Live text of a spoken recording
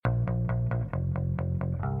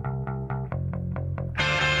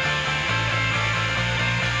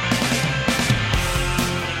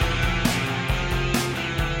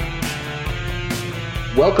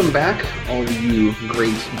Welcome back, all of you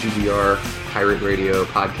great GGR Pirate Radio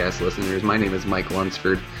podcast listeners. My name is Mike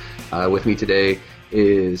Lunsford. With me today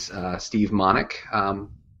is Steve Monick.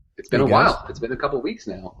 It's been a while. It's been a couple weeks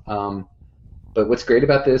now. But what's great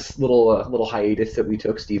about this little hiatus that we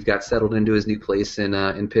took, Steve got settled into his new place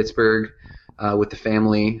in Pittsburgh with the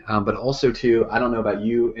family. But also, too, I don't know about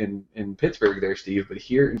you in Pittsburgh there, Steve, but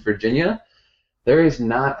here in Virginia, there is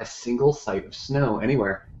not a single sight of snow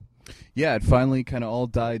anywhere. Yeah, it finally kind of all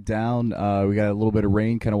died down. We got a little bit of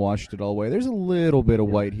rain, kind of washed it all away. There's a little bit of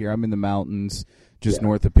white here. I'm in the mountains just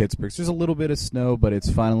north of Pittsburgh. So there's a little bit of snow, but it's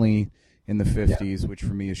finally in the 50s, which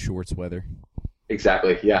for me is shorts weather.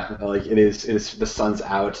 Exactly, yeah. Like it is the sun's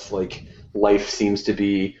out. Like life seems to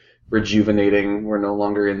be rejuvenating. We're no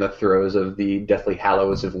longer in the throes of the deathly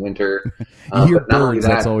hallows of winter. You hear birds,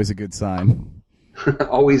 that's always a good sign.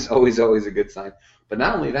 always a good sign. But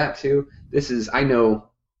not only that, too, I know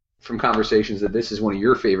from conversations that this is one of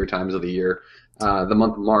your favorite times of the year, the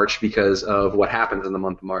month of March, because of what happens in the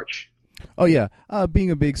month of March. Oh, yeah.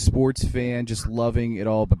 Being a big sports fan, just loving it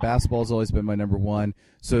all, but basketball's always been my number one.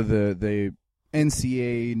 So the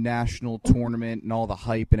NCAA national tournament and all the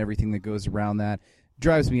hype and everything that goes around that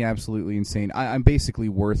drives me absolutely insane. I'm basically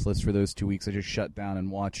worthless for those 2 weeks. I just shut down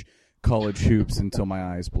and watch college hoops until my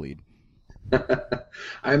eyes bleed.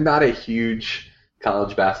 I'm not a huge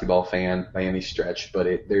college basketball fan by any stretch, but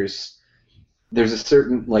there's a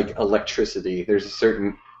certain electricity, there's a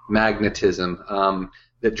certain magnetism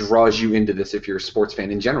that draws you into this if you're a sports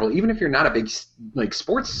fan in general, even if you're not a big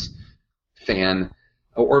sports fan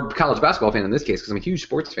or college basketball fan in this case, because I'm a huge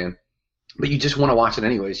sports fan, but you just want to watch it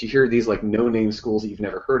anyways. You hear these no-name schools that you've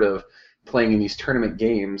never heard of playing in these tournament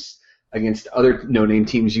games against other no-name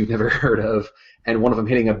teams you've never heard of, and one of them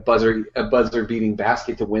hitting a buzzer-beating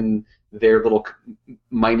basket to win their little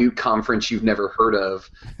minute conference you've never heard of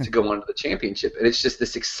to go on to the championship. And it's just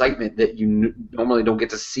this excitement that you normally don't get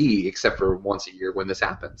to see except for once a year when this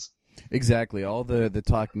happens. Exactly. All the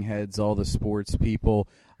talking heads, all the sports people,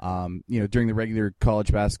 during the regular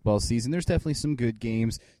college basketball season, there's definitely some good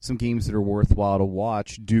games, some games that are worthwhile to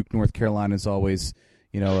watch. Duke, North Carolina is always,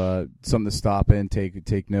 something to stop in,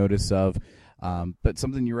 take notice of. But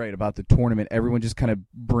something you're right about the tournament, everyone just kind of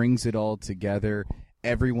brings it all together.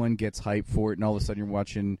 Everyone gets hyped for it, and all of a sudden you're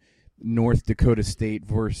watching North Dakota State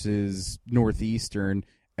versus Northeastern,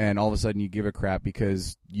 and all of a sudden you give a crap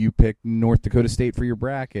because you picked North Dakota State for your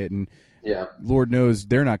bracket, and Lord knows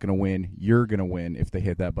they're not going to win. You're going to win if they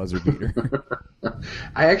hit that buzzer beater.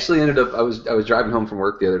 I actually ended up, I was driving home from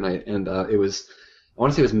work the other night, and I want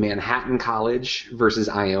to say it was Manhattan College versus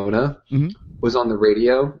Iona was on the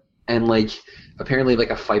radio, and apparently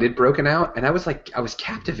a fight had broken out, and I was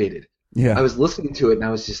captivated. Yeah, I was listening to it, and I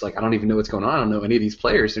was just I don't even know what's going on. I don't know any of these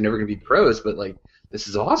players. They're never going to be pros, but this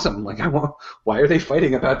is awesome. Why are they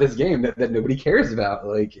fighting about this game that nobody cares about?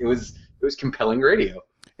 It was compelling radio.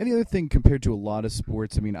 And the other thing, compared to a lot of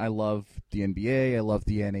sports, I love the NBA, I love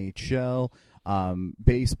the NHL,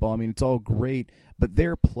 baseball. It's all great, but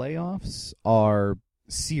their playoffs are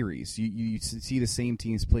series. You see the same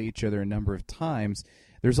teams play each other a number of times.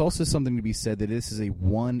 There's also something to be said that this is a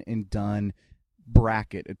one-and-done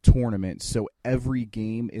bracket, a tournament, so every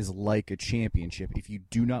game is like a championship. If you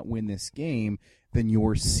do not win this game, then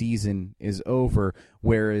your season is over,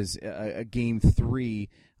 whereas a game 3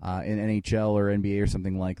 in NHL or NBA or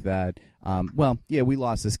something like that, we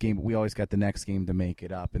lost this game, but we always got the next game to make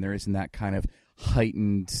it up, and there isn't that kind of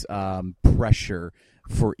heightened pressure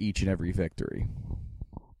for each and every victory.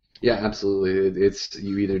 Yeah, absolutely. It's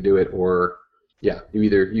you either do it or you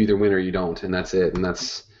either win or you don't, and that's it, and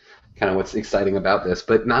that's kind of what's exciting about this.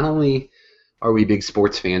 But not only are we big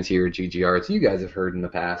sports fans here at GGR, as you guys have heard in the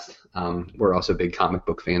past, we're also big comic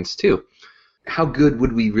book fans too. How good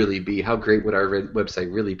would we really be? How great would our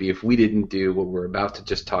website really be if we didn't do what we're about to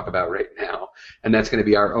just talk about right now? And that's going to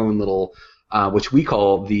be our own little, which we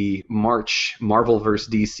call the March Marvel vs.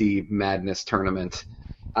 DC Madness Tournament.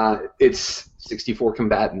 It's 64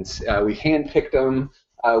 combatants. We handpicked them.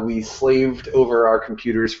 We slaved over our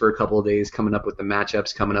computers for a couple of days, coming up with the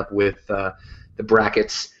matchups, coming up with the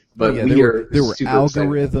brackets. But there were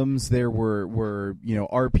algorithms, there were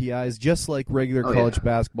RPIs, just like regular college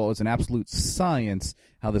basketball. It's an absolute science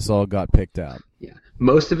how this all got picked out. Yeah,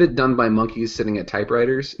 most of it done by monkeys sitting at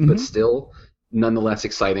typewriters, but still, nonetheless,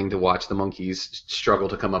 exciting to watch the monkeys struggle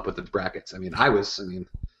to come up with the brackets.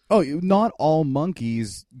 Oh, not all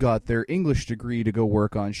monkeys got their English degree to go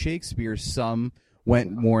work on Shakespeare. Some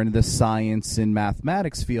went more into the science and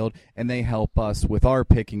mathematics field, and they help us with our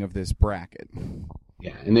picking of this bracket.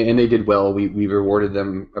 Yeah, and they did well. We rewarded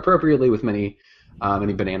them appropriately with many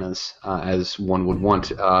many bananas as one would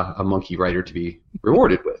want a monkey rider to be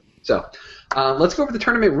rewarded with. So let's go over the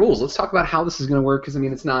tournament rules. Let's talk about how this is going to work, because, I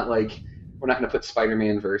mean, it's not like we're not going to put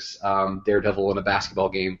Spider-Man versus Daredevil in a basketball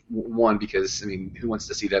game. One, because, I mean, who wants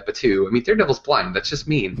to see that? But two, I mean, Daredevil's blind. That's just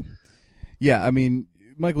mean. Yeah, I mean,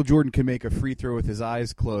 Michael Jordan can make a free throw with his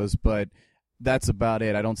eyes closed, but that's about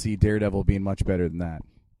it. I don't see Daredevil being much better than that.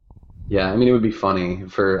 Yeah, I mean, it would be funny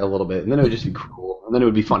for a little bit, and then it would just be cruel, and then it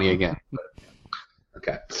would be funny again. But,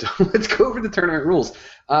 okay, so let's go over the tournament rules.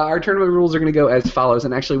 Our tournament rules are going to go as follows,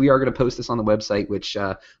 and actually we are going to post this on the website, which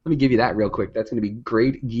let me give you that real quick. That's going to be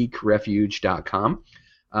greatgeekrefuge.com.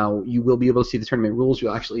 You will be able to see the tournament rules.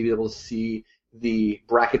 You'll actually be able to see the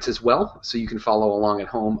brackets as well, so you can follow along at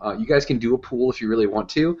home. You guys can do a pool if you really want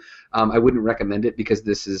to. I wouldn't recommend it because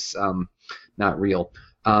this is not real.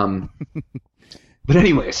 But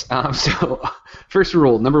anyways, so first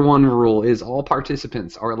rule, number one rule is all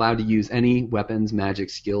participants are allowed to use any weapons, magic,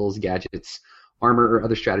 skills, gadgets, armor, or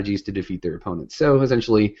other strategies to defeat their opponents. So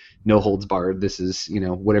essentially, no holds barred. This is,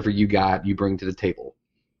 whatever you got, you bring to the table.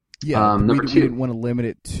 Yeah, we didn't want to limit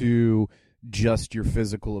it to just your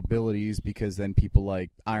physical abilities, because then people like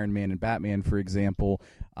Iron Man and Batman, for example,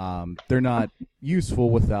 they're not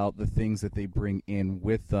useful without the things that they bring in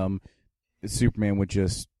with them. Superman would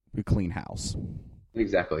just clean house.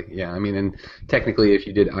 Exactly. Yeah. I mean, and technically, if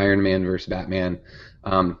you did Iron Man versus Batman,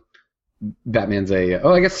 Batman's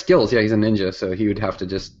I guess skills. Yeah, he's a ninja, so he would have to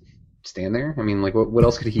just stand there. I mean, like, what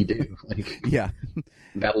else could he do? Like, yeah,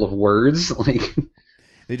 battle of words. Like,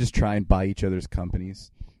 they just try and buy each other's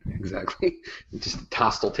companies. Exactly. Just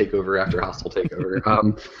hostile takeover after hostile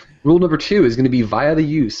takeover. Rule number 2 is going to be via the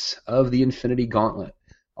use of the Infinity Gauntlet.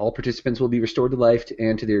 All participants will be restored to life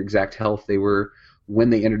and to their exact health they were when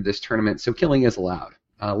they entered this tournament, so killing is allowed.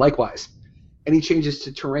 Likewise, any changes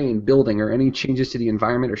to terrain, building, or any changes to the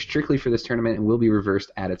environment are strictly for this tournament and will be reversed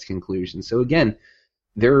at its conclusion. So again,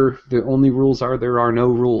 the only rules are there are no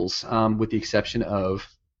rules, with the exception of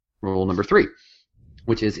rule number 3.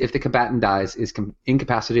 Which is if the combatant dies, is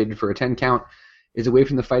incapacitated for a 10 count, is away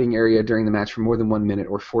from the fighting area during the match for more than 1 minute,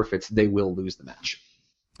 or forfeits, they will lose the match.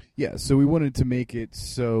 Yeah, so we wanted to make it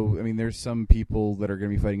so, I mean, there's some people that are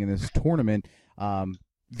going to be fighting in this tournament,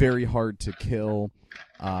 very hard to kill,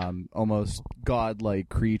 almost godlike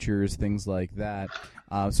creatures, things like that.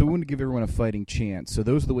 So we wanted to give everyone a fighting chance. So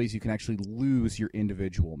those are the ways you can actually lose your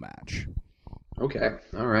individual match. Okay,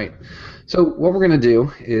 all right. So what we're going to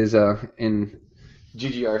do is, in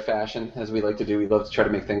GGR fashion, as we like to do, we love to try to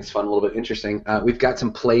make things fun, a little bit interesting. We've got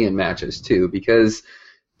some play-in matches, too, because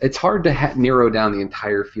it's hard to narrow down the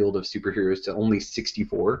entire field of superheroes to only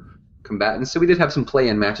 64 combatants. So we did have some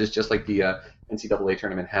play-in matches, just like the NCAA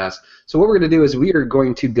tournament has. So what we're going to do is we are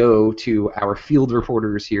going to go to our field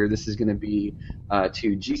reporters here. This is going to be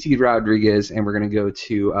to GC Rodriguez, and we're going to go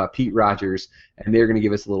to Pete Rogers, and they're going to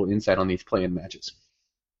give us a little insight on these play-in matches.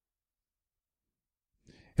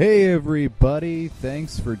 Hey everybody,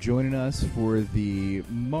 thanks for joining us for the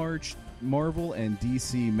March Marvel and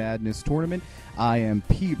DC Madness Tournament. I am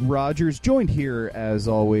Pete Rogers, joined here as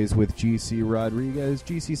always with GC Rodriguez.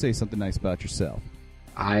 GC, say something nice about yourself.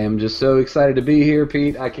 I am just so excited to be here,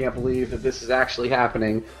 Pete. I can't believe that this is actually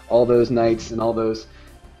happening. All those nights and all those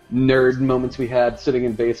nerd moments we had sitting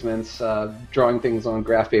in basements, drawing things on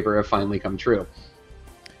graph paper have finally come true.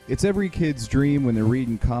 It's every kid's dream when they're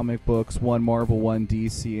reading comic books, one Marvel, one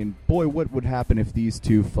DC, and boy, what would happen if these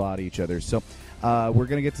two fought each other? So we're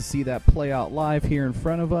going to get to see that play out live here in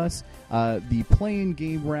front of us. The play-in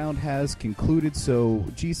game round has concluded, so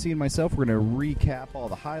GC and myself, we're going to recap all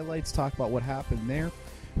the highlights, talk about what happened there.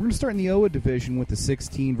 We're going to start in the OA division with the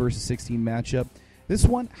 16 versus 16 matchup. This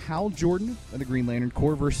one, Hal Jordan of the Green Lantern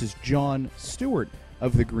Corps versus John Stewart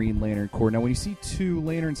of the Green Lantern Corps. Now, when you see two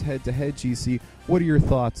Lanterns head-to-head, GC, what are your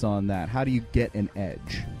thoughts on that? How do you get an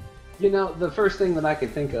edge? You know, the first thing that I can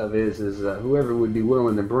think of is whoever would be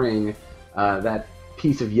willing to bring that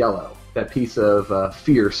piece of yellow, that piece of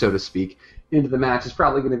fear, so to speak, into the match is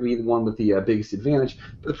probably going to be the one with the biggest advantage.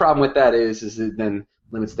 But the problem with that is it then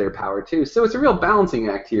limits their power too. So it's a real balancing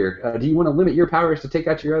act here. Do you want to limit your powers to take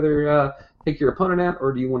out your other, take your opponent out,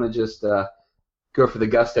 or do you want to just go for the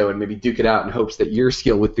gusto and maybe duke it out in hopes that your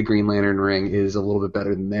skill with the Green Lantern ring is a little bit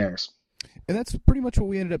better than theirs? And that's pretty much what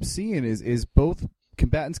we ended up seeing is both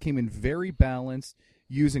combatants came in very balanced,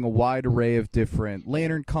 using a wide array of different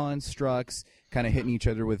lantern constructs, kind of hitting each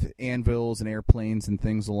other with anvils and airplanes and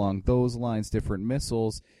things along those lines, different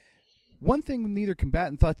missiles. One thing neither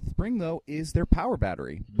combatant thought to bring, though, is their power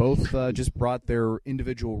battery. Both just brought their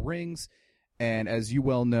individual rings, and as you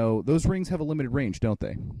well know, those rings have a limited range, don't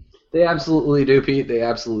they? They absolutely do, Pete. They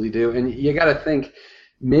absolutely do. And you got to think,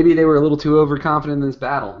 maybe they were a little too overconfident in this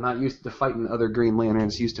battle, not used to fighting other Green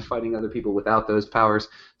Lanterns, used to fighting other people without those powers,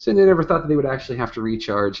 so they never thought that they would actually have to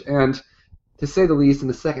recharge. And to say the least, in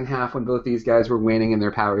the second half, when both these guys were waning in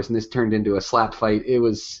their powers and this turned into a slap fight, it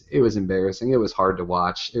was embarrassing. It was hard to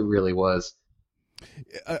watch. It really was.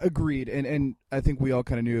 Agreed, and I think we all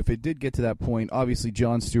kind of knew if it did get to that point, obviously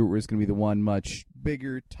Jon Stewart was going to be the one, much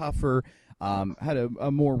bigger, tougher, had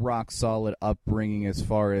a more rock-solid upbringing as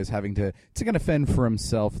far as having to kind of fend for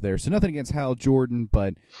himself there. So nothing against Hal Jordan,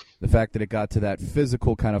 but the fact that it got to that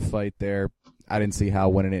physical kind of fight there, I didn't see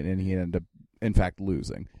Hal winning it, and he ended up, in fact,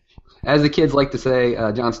 losing. As the kids like to say,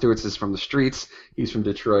 Jon Stewart's is from the streets. He's from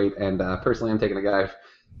Detroit, and personally I'm taking a guy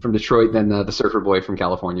from Detroit than the Surfer Boy from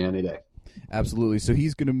California any day. Absolutely. So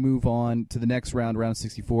he's going to move on to the next round, round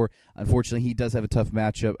 64. Unfortunately, he does have a tough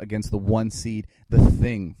matchup against the 1 seed, The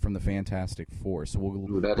Thing from the Fantastic Four. So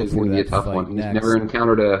that is going to be a tough one. He's never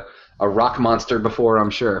encountered a rock monster before, I'm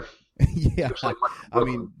sure. Yeah, I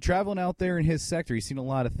mean, traveling out there in his sector, he's seen a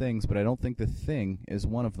lot of things, but I don't think The Thing is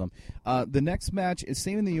one of them. The next match is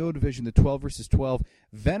same in the O division, the 12 versus 12,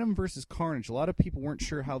 Venom versus Carnage. A lot of people weren't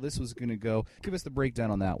sure how this was going to go. Give us the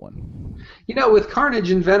breakdown on that one. You know, with Carnage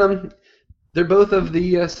and Venom, they're both of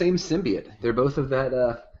the same symbiote. They're both of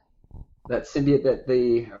that symbiote that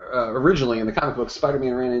they originally in the comic book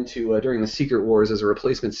Spider-Man ran into during the Secret Wars as a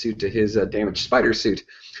replacement suit to his damaged spider suit.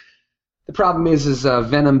 The problem is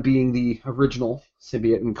Venom being the original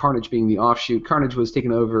symbiote and Carnage being the offshoot. Carnage was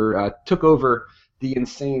took over the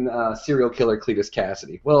insane serial killer Cletus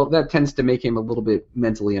Cassidy. Well, that tends to make him a little bit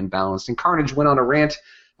mentally unbalanced. And Carnage went on a rant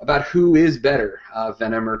about who is better,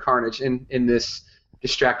 Venom or Carnage. In this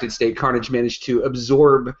distracted state, Carnage managed to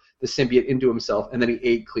absorb the symbiote into himself, and then he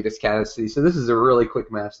ate Cletus Cassidy. So this is a really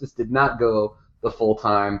quick match. This did not go the full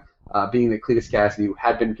time. Being that Cletus Cassidy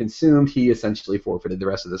had been consumed, he essentially forfeited the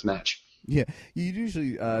rest of this match. Yeah, you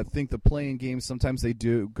usually think the playing games, sometimes they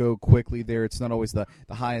do go quickly there. It's not always the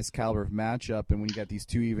highest caliber of matchup, and when you got these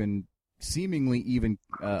two seemingly even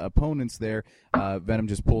opponents there, Venom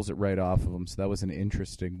just pulls it right off of him, so that was an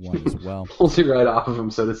interesting one as well. Pulls it right off of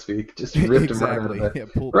him, so to speak. Just ripped him right out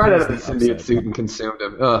of right out of the symbiote suit and consumed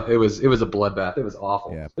him. It was a bloodbath. It was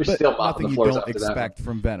awful. Yeah, There's but still nothing you don't expect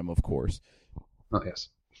from Venom, of course. Oh, yes.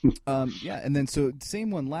 Yeah, and then so same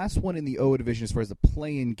one, last one in the O division as far as the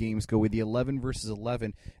play-in games go with the 11 versus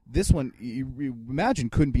 11. This one, you imagine,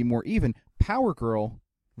 couldn't be more even. Power Girl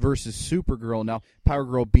versus Supergirl. Now, Power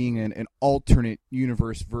Girl being an alternate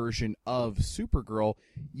universe version of Supergirl,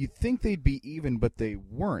 you'd think they'd be even, but they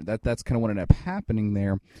weren't. That's kind of what ended up happening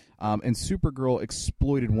there. And Supergirl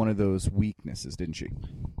exploited one of those weaknesses, didn't she?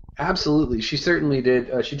 Absolutely, she certainly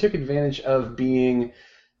did. She took advantage of being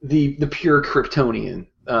the pure Kryptonian.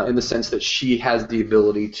 In the sense that she has the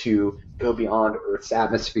ability to go beyond Earth's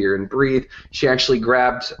atmosphere and breathe. She actually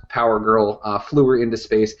grabbed Power Girl, flew her into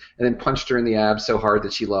space, and then punched her in the abs so hard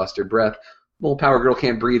that she lost her breath. Well, Power Girl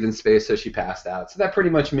can't breathe in space, so she passed out. So that pretty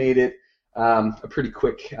much made it a pretty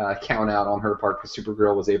quick count out on her part, because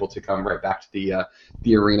Supergirl was able to come right back to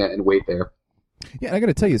the arena and wait there. Yeah, I got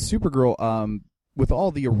to tell you, Supergirl, with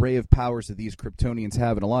all the array of powers that these Kryptonians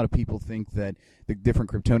have, and a lot of people think that the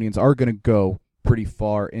different Kryptonians are going to go pretty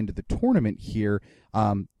far into the tournament here.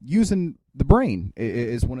 Using the brain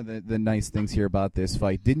is one of the nice things here about this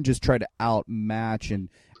fight. Didn't just try to outmatch and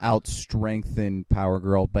out-strengthen Power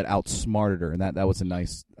Girl, but outsmarted her, and that was a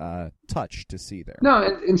nice touch to see there. No,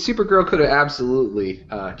 and Supergirl could have absolutely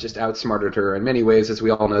just outsmarted her. In many ways, as we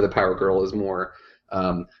all know, the Power Girl is more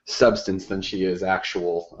substance than she is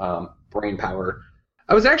actual brain power.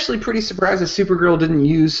 I was actually pretty surprised that Supergirl didn't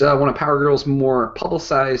use one of Power Girl's more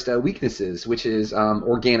publicized weaknesses, which is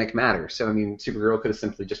organic matter. So, I mean, Supergirl could have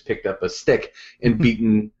simply just picked up a stick and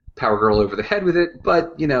beaten Power Girl over the head with it.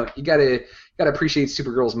 But, you know, you gotta appreciate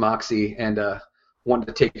Supergirl's moxie and wanted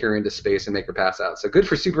to take her into space and make her pass out. So good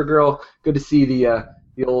for Supergirl. Good to see the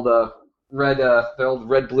old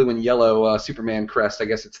red, blue, and yellow Superman crest. I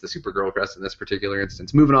guess it's the Supergirl crest in this particular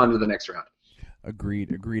instance. Moving on to the next round. Agreed.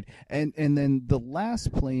 And then the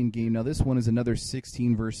last playing game, now this one is another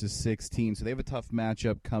 16 versus 16, so they have a tough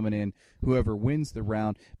matchup coming in, whoever wins the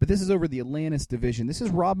round. But this is over the Atlantis division. This is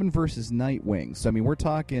Robin versus Nightwing. So, I mean, we're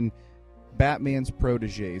talking Batman's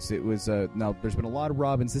proteges. It was, now, there's been a lot of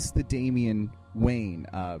Robins. This is the Damian Wayne,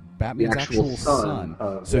 Batman's actual son.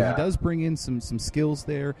 So yeah. He does bring in some skills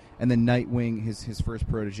there. And then Nightwing, his first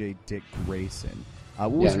protege, Dick Grayson.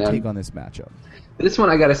 What was your take on this matchup? This one,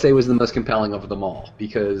 I got to say, was the most compelling of them all,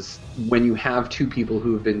 because when you have two people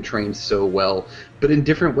who have been trained so well, but in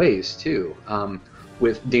different ways, too,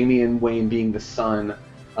 with Damian Wayne being the son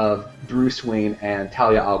of Bruce Wayne and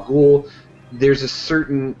Talia al Ghul, there's a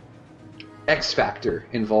certain X factor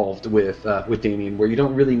involved with Damian, where you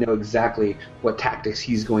don't really know exactly what tactics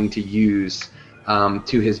he's going to use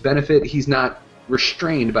to his benefit. He's not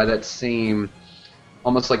restrained by that same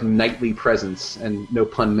almost like knightly presence, and no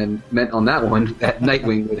pun meant on that one, that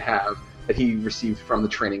Nightwing would have, that he received from the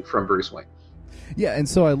training from Bruce Wayne. Yeah, and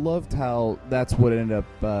so I loved how that's what ended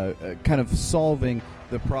up kind of solving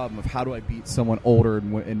the problem of how do I beat someone older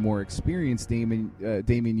and more experienced.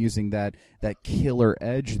 Damian using that killer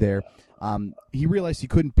edge there. He realized he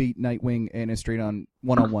couldn't beat Nightwing in a straight-on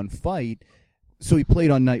one-on-one fight, so he played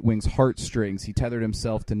on Nightwing's heartstrings. He tethered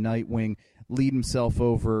himself to Nightwing, lead himself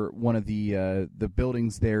over one of the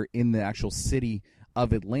buildings there in the actual city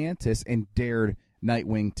of Atlantis, and dared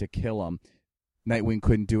Nightwing to kill him. Nightwing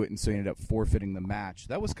couldn't do it, and so he ended up forfeiting the match.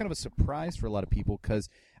 That was kind of a surprise for a lot of people, because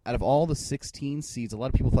out of all the 16 seeds, a lot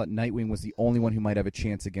of people thought Nightwing was the only one who might have a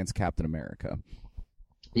chance against Captain America.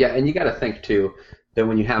 Yeah, and you got to think, too, that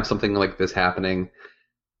when you have something like this happening,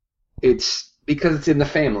 it's because it's in the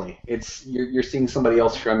family. It's you're seeing somebody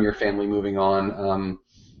else from your family moving on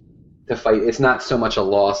to fight. It's not so much a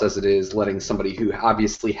loss as it is letting somebody who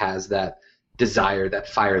obviously has that desire, that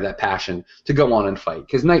fire, that passion to go on and fight.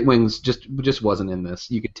 Because Nightwing's just wasn't in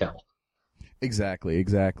this. You could tell.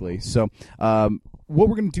 Exactly. So what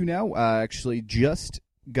we're going to do now, actually just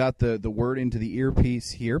got the word into the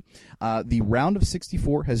earpiece here. The round of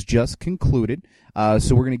 64 has just concluded,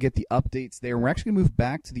 so we're going to get the updates there. We're actually going to move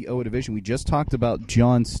back to the OA division. We just talked about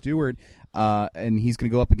Jon Stewart, and he's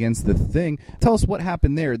going to go up against The Thing. Tell us what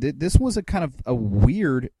happened there. This was a kind of a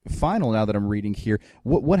weird final now that I'm reading here.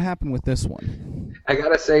 What happened with this one? I got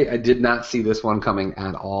to say, I did not see this one coming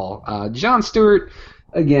at all. Jon Stewart,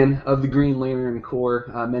 again, of the Green Lantern Corps,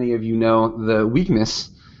 many of you know the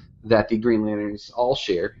weakness that the Green Lanterns all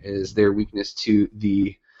share is their weakness to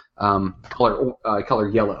the color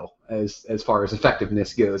yellow as far as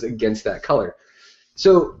effectiveness goes against that color.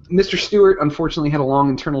 So Mr. Stewart unfortunately had a long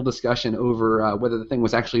internal discussion over whether the Thing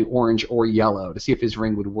was actually orange or yellow to see if his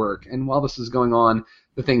ring would work. And while this was going on,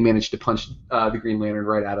 the Thing managed to punch the Green Lantern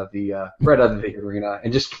right out of the arena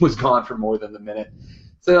and just was gone for more than a minute.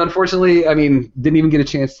 So unfortunately, I mean, didn't even get a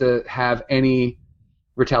chance to have any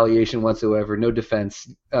retaliation whatsoever, no defense.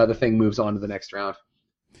 The Thing moves on to the next round.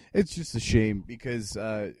 It's just a shame because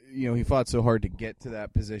he fought so hard to get to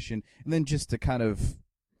that position, and then just to kind of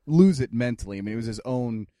lose it mentally. I mean, it was his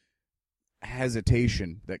own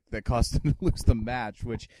hesitation that caused him to lose the match.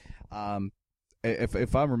 Which,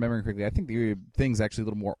 if I'm remembering correctly, I think the Thing's actually a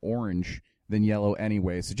little more orange than yellow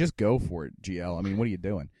anyway. So just go for it, GL. I mean, what are you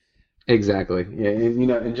doing? Exactly. Yeah,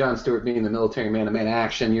 and Jon Stewart being the military man of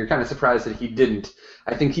action, you're kind of surprised that he didn't.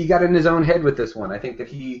 I think he got in his own head with this one. I think that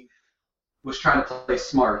he was trying to play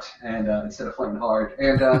smart and instead of playing hard,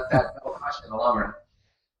 and that cost him in the long run.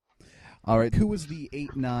 All right, who was the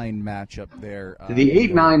 8-9 matchup there? The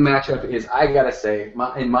 8-9 matchup is, I gotta say,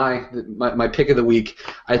 my pick of the week.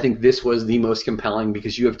 I think this was the most compelling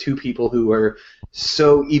because you have two people who are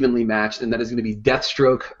so evenly matched, and that is going to be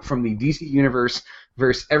Deathstroke from the DC universe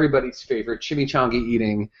versus everybody's favorite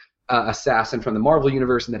chimichanga-eating assassin from the Marvel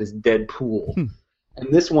universe, and that is Deadpool.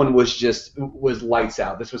 And this one was lights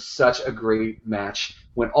out. This was such a great match.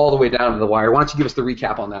 Went all the way down to the wire. Why don't you give us the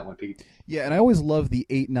recap on that one, Pete? Yeah, and I always love the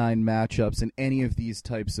 8-9 matchups in any of these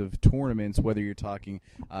types of tournaments, whether you're talking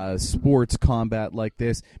sports combat like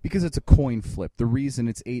this, because it's a coin flip. The reason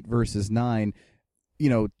it's 8 versus 9,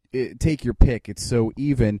 take your pick. It's so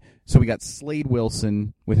even. So we got Slade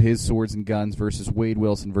Wilson with his swords and guns versus Wade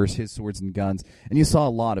Wilson versus his swords and guns. And you saw a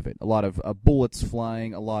lot of it. A lot of bullets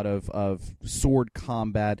flying, a lot of sword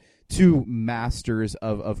combat, two masters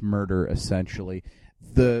of murder, essentially.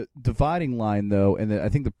 The dividing line, though, and I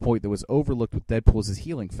think the point that was overlooked with Deadpool is his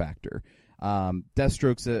healing factor.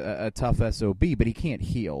 Deathstroke's a tough SOB, but he can't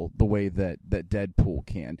heal the way that Deadpool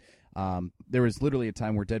can. There was literally a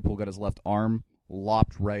time where Deadpool got his left arm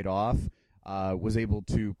lopped right off, was able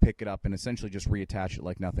to pick it up and essentially just reattach it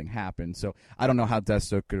like nothing happened. So I don't know how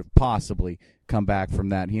Deathstroke could have possibly come back from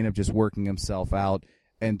that. He ended up just working himself out,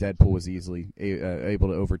 and Deadpool was easily able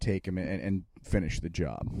to overtake him and finish the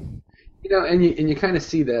job. And you kind of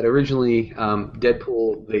see that originally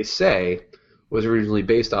Deadpool, they say, was originally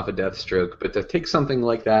based off of Deathstroke, but to take something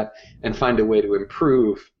like that and find a way to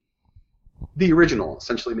improve the original,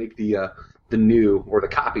 essentially make the new or the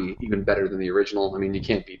copy even better than the original, I mean, you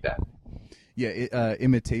can't beat that. Yeah,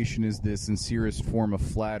 imitation is the sincerest form of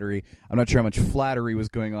flattery. I'm not sure how much flattery was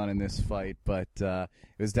going on in this fight, but it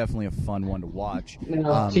was definitely a fun one to watch.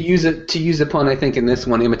 To use a pun, I think in this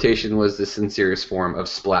one, imitation was the sincerest form of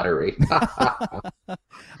splattery.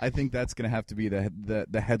 I think that's going to have to be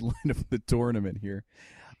the headline of the tournament here.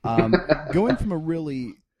 Going from a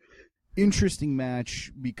really interesting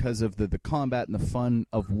match because of the combat and the fun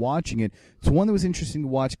of watching it. It's one that was interesting to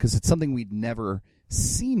watch because it's something we'd never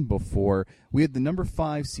seen before. We had the number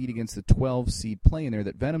 5 seed against the 12 seed playing there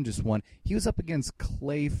that Venom just won. He was up against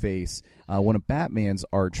Clayface, one of Batman's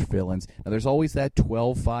arch villains. Now, there's always that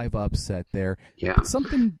 12-5 upset there. Yeah. But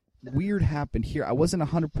something weird happened here. I wasn't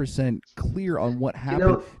 100% clear on what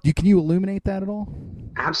happened. Can you illuminate that at all?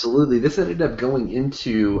 Absolutely. This ended up going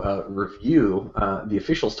into review. The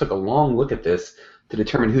officials took a long look at this to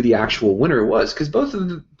determine who the actual winner was, because both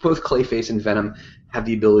Clayface and Venom have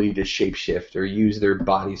the ability to shapeshift or use their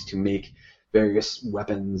bodies to make various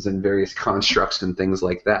weapons and various constructs and things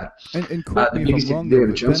like that. And correct me if I'm wrong there,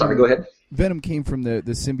 I'm sorry, go ahead. Venom came from the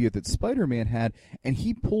symbiote that Spider-Man had, and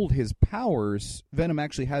he pulled his powers. Venom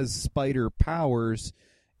actually has spider powers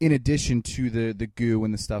in addition to the goo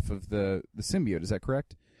and the stuff of the symbiote. Is that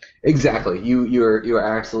correct? Exactly. You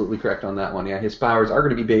are absolutely correct on that one. Yeah, his powers are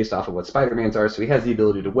going to be based off of what Spider-Man's are. So he has the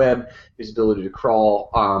ability to web, his ability to crawl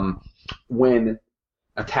when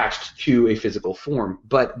attached to a physical form.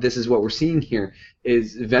 But this is what we're seeing here: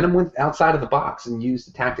 is Venom went outside of the box and used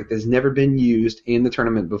a tactic that's never been used in the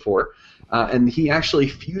tournament before, and he actually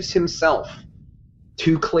fused himself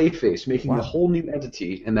to Clayface, making a whole new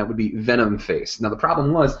entity, and that would be Venom Face. Now the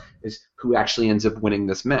problem is who actually ends up winning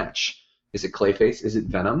this match. Is it Clayface? Is it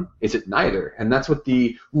Venom? Is it neither? And that's what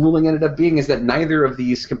the ruling ended up being, is that neither of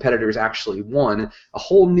these competitors actually won. A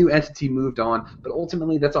whole new entity moved on, but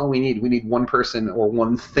ultimately that's all we need. We need one person or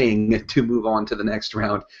one thing to move on to the next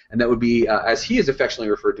round, and that would be, as he is affectionately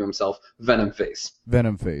referred to himself, Venom Face.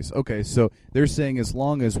 Venom Face. Okay, so they're saying as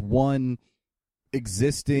long as one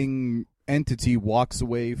existing entity walks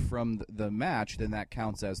away from the match, then that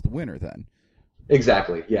counts as the winner then.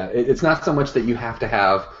 Exactly, yeah. It's not so much that you have to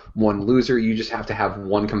have one loser, you just have to have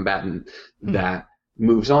one combatant that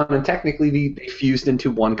moves on, and technically they fused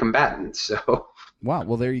into one combatant, so... Wow,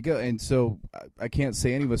 well there you go. And so I can't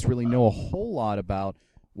say any of us really know a whole lot about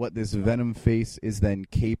what this Venom Face is then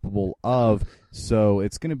capable of, so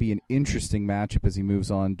it's going to be an interesting matchup as he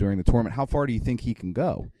moves on during the tournament. How far do you think he can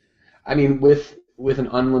go? I mean, with an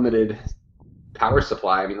unlimited power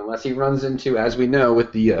supply, I mean, unless he runs into, as we know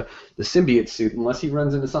with the symbiote suit, unless he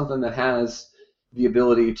runs into something that has the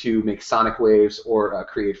ability to make sonic waves or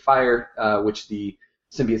create fire, which the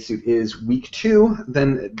symbiote suit is weak to,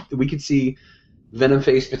 then we could see Venom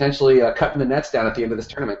Face potentially cutting the nets down at the end of this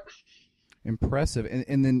tournament. Impressive.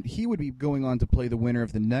 And then he would be going on to play the winner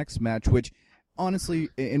of the next match, which honestly,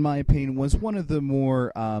 in my opinion, was one of the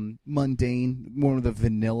more mundane, one of the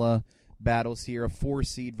vanilla battles here. A 4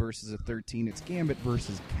 seed versus a 13. It's Gambit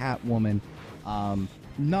versus Catwoman.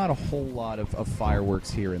 Not a whole lot of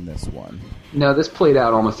fireworks here in this one. No, this played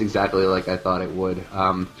out almost exactly like I thought it would.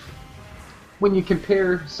 When you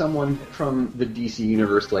compare someone from the DC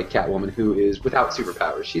universe like Catwoman, who is without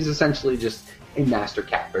superpowers, she's essentially just a master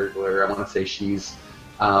cat burglar. I want to say she's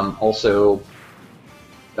also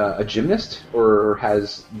a gymnast, or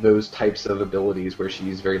has those types of abilities where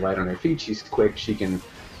she's very light on her feet, she's quick, she can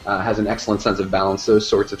has an excellent sense of balance, those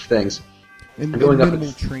sorts of things. And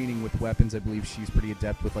minimal training with weapons, I believe she's pretty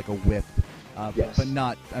adept with like a whip, yes. But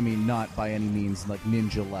not by any means like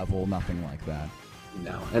ninja level, nothing like that.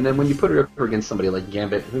 No. And then when you put her up against somebody like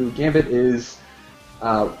Gambit, Gambit is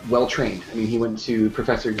well trained. I mean, he went to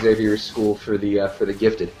Professor Xavier's school for the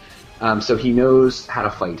gifted, so he knows how to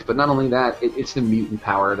fight. But not only that, it's the mutant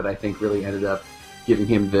power that I think really ended up giving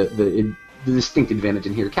him the distinct advantage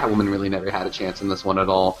in here. Catwoman really never had a chance in this one at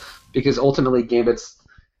all, because ultimately Gambit's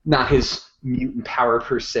not his mutant power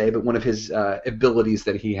per se, but one of his abilities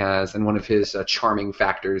that he has, and one of his charming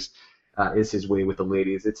factors is his way with the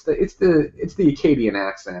ladies. It's the Acadian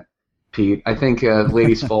accent, Pete. I think the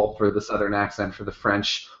ladies fall for the Southern accent, for the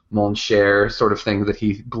French mon cher sort of thing that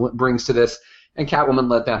he brings to this, and Catwoman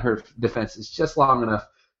let that her defense is just long enough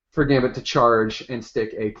for Gambit to charge and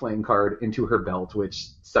stick a playing card into her belt, which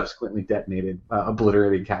subsequently detonated,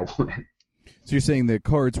 obliterating Catwoman. So you're saying the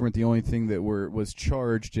cards weren't the only thing that was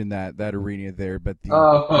charged in that arena there, but the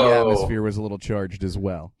atmosphere was a little charged as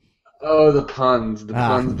well. Oh, the puns.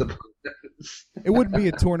 It wouldn't be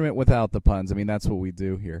a tournament without the puns. I mean, that's what we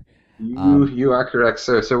do here. You are correct,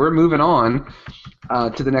 sir. So we're moving on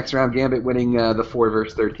to the next round. Gambit winning the 4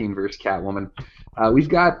 versus 13 versus Catwoman. We've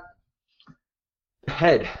got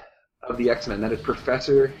head of the X-Men. That is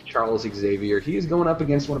Professor Charles Xavier. He is going up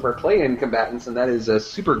against one of our play-in combatants, and that is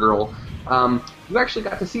Supergirl. You actually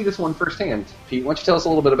got to see this one firsthand. Pete, why don't you tell us a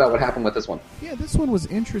little bit about what happened with this one? Yeah, this one was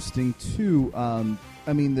interesting, too.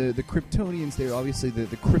 I mean, the Kryptonians, they're obviously the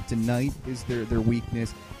kryptonite is their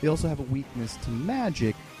weakness. They also have a weakness to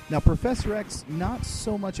magic. Now, Professor X, not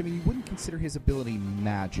so much. I mean, you wouldn't consider his ability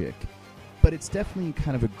magic. but it's definitely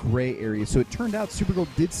kind of a gray area. So it turned out Supergirl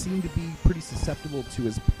did seem to be pretty susceptible to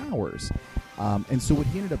his powers. And so what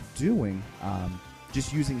he ended up doing,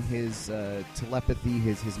 just using his telepathy,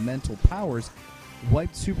 his mental powers,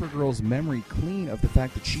 wiped Supergirl's memory clean of the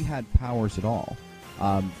fact that she had powers at all.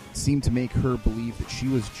 Seemed to make her believe that she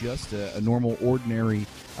was just a normal, ordinary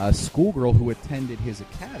schoolgirl who attended his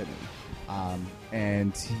academy.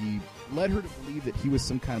 And he led her to believe that he was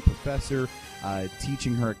some kind of professor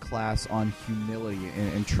teaching her a class on humility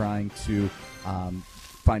and trying to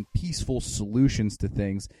find peaceful solutions to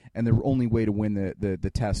things, and the only way to win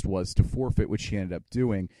the test was to forfeit, which she ended up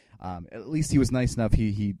doing. At least he was nice enough.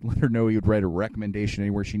 He let her know he would write a recommendation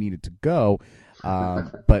anywhere she needed to go.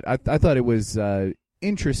 But I thought it was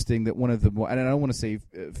interesting that one of the more, and I don't want to say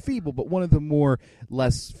feeble, but one of the more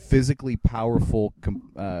less physically powerful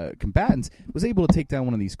combatants was able to take down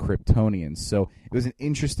one of these Kryptonians. So it was an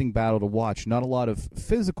interesting battle to watch. Not a lot of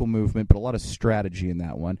physical movement, but a lot of strategy in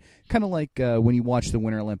that one. Kind of like when you watch the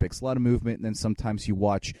Winter Olympics, a lot of movement, and then sometimes you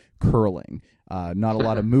watch curling. Not a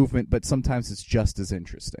lot of movement, but sometimes it's just as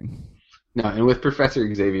interesting. No, and with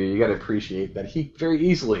Professor Xavier, you got to appreciate that he very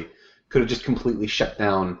easily could have just completely shut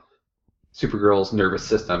down Supergirl's nervous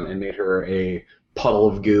system and made her a puddle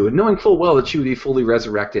of goo, knowing full well that she would be fully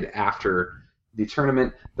resurrected after the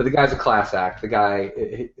tournament. But the guy's a class act. The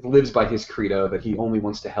guy lives by his credo that he only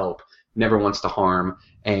wants to help, never wants to harm,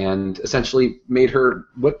 and essentially made her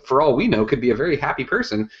what, for all we know, could be a very happy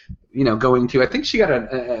person, going to, I think she got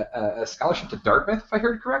a scholarship to Dartmouth, if I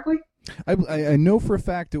heard correctly. I know for a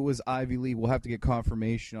fact it was Ivy League. We'll have to get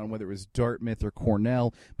confirmation on whether it was Dartmouth or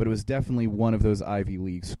Cornell, but it was definitely one of those Ivy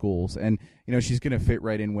League schools. And, she's going to fit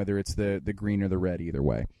right in whether it's the green or the red either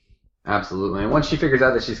way. Absolutely. And once she figures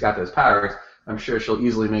out that she's got those powers, I'm sure she'll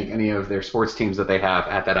easily make any of their sports teams that they have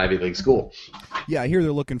at that Ivy League school. Yeah, I hear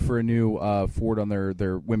they're looking for a new forward on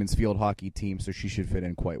their women's field hockey team, so she should fit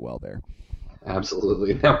in quite well there.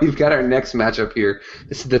 Absolutely. Now we've got our next matchup here.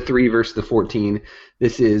 This is the 3 versus the 14.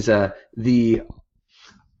 This is I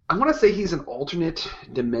want to say he's an alternate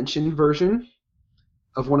dimension version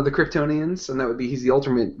of one of the Kryptonians, and that would be he's the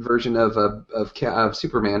alternate version of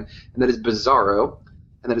Superman, and that is Bizarro.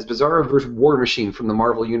 And that is Bizarro versus War Machine from the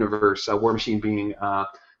Marvel Universe, War Machine being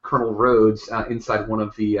Colonel Rhodes inside one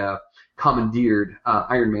of the commandeered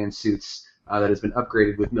Iron Man suits that has been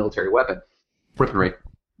upgraded with military weaponry.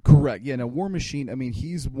 Correct. Yeah, now War Machine,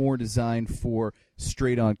 he's more designed for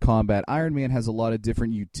straight-on combat. Iron Man has a lot of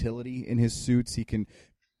different utility in his suits. He can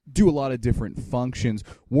do a lot of different functions.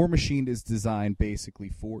 War Machine is designed basically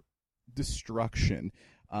for destruction.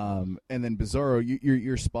 And then Bizarro,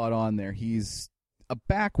 you're spot on there. He's a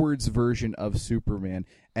backwards version of Superman,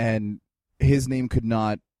 and his name could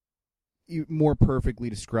not more perfectly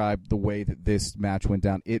describe the way that this match went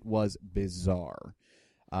down. It was bizarre.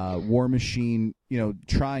 War Machine,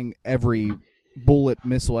 trying every bullet,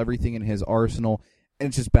 missile, everything in his arsenal, and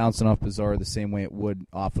it's just bouncing off Bizarro the same way it would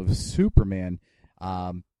off of Superman.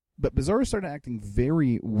 But Bizarro started acting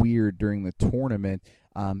very weird during the tournament.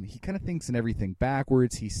 He kind of thinks in everything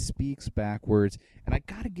backwards. He speaks backwards. And I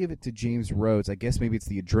got to give it to James Rhodes. I guess maybe it's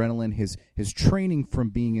the adrenaline, his training from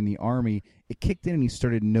being in the Army. It kicked in and he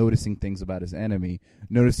started noticing things about his enemy.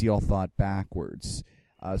 Notice he all thought backwards.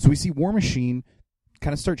 So we see War Machine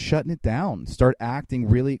kind of start shutting it down, start acting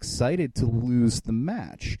really excited to lose the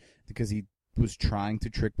match because he was trying to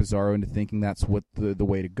trick Bizarro into thinking that's what the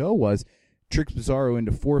way to go was. Tricks Bizarro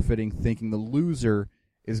into forfeiting, thinking the loser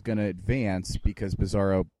is going to advance because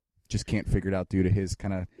Bizarro just can't figure it out due to his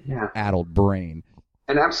kind of addled brain.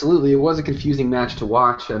 And absolutely, it was a confusing match to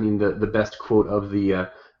watch. The best quote of the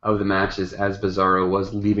match is as Bizarro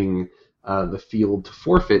was leaving the field to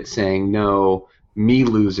forfeit, saying, "No, me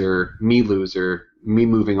loser, me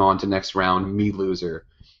moving on to next round, me loser,"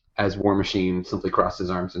 as War Machine simply crossed his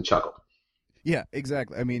arms and chuckled. Yeah,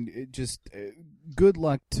 exactly. It just good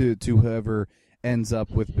luck to whoever ends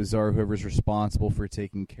up with Bizarro, whoever's responsible for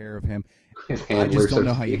taking care of him. I just don't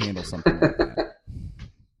know how you handle something like that.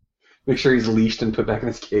 Make sure he's leashed and put back in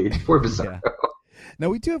his cage. Poor Bizarro. Yeah. Now,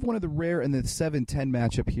 we do have one of the rare in the 7-10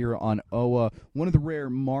 matchup here on OA, one of the rare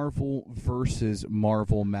Marvel versus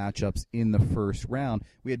Marvel matchups in the first round.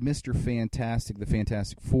 We had Mr. Fantastic, the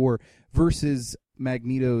Fantastic Four, versus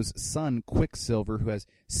Magneto's son, Quicksilver, who has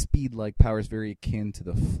speed-like powers very akin to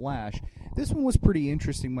the Flash. This one was pretty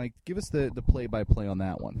interesting, Mike. Give us the play-by-play on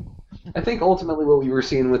that one. I think ultimately what we were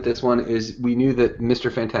seeing with this one is we knew that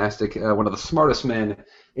Mr. Fantastic, one of the smartest men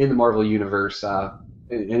in the Marvel Universe,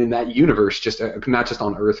 and in that universe, just not just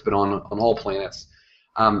on Earth, but on all planets,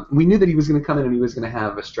 we knew that he was going to come in and he was going to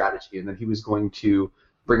have a strategy and that he was going to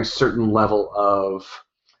bring a certain level of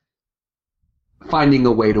finding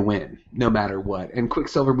a way to win no matter what. And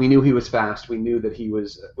Quicksilver, we knew he was fast. We knew that he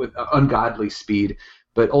was with ungodly speed.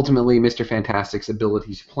 But ultimately, Mr. Fantastic's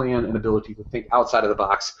ability to plan and ability to think outside of the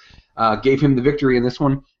box gave him the victory in this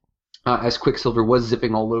one, as Quicksilver was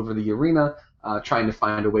zipping all over the arena, trying to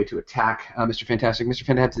find a way to attack Mr. Fantastic. Mr.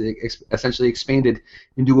 Fantastic essentially expanded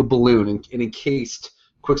into a balloon and encased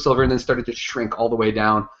Quicksilver and then started to shrink all the way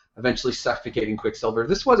down, eventually suffocating Quicksilver.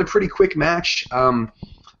 This was a pretty quick match.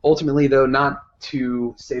 Ultimately, though, not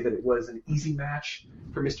to say that it was an easy match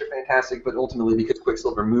for Mr. Fantastic, but ultimately because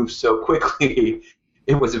Quicksilver moves so quickly,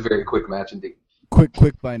 it was a very quick match indeed.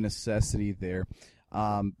 Quick by necessity there.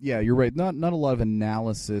 Yeah, you're right. Not a lot of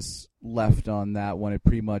analysis left on that one. It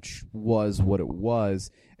pretty much was what it was,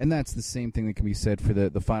 and that's the same thing that can be said for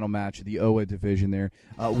the final match of the OA division there.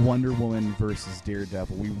 Wonder Woman versus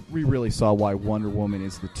Daredevil. We really saw why Wonder Woman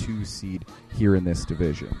is the 2 seed here in this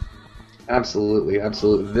division. Absolutely.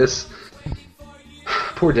 This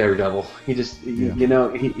poor Daredevil. He just,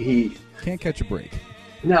 he can't catch a break.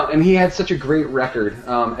 No, and he had such a great record,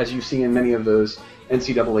 as you see in many of those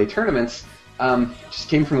NCAA tournaments. Just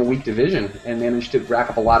came from a weak division and managed to rack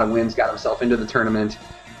up a lot of wins, got himself into the tournament,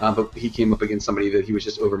 but he came up against somebody that he was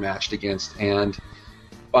just overmatched against. And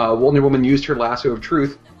Wonder Woman used her lasso of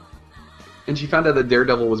truth, and she found out that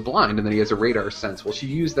Daredevil was blind and that he has a radar sense. Well, she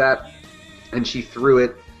used that, and she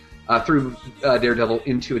threw Daredevil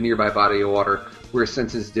into a nearby body of water where his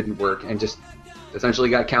senses didn't work and just essentially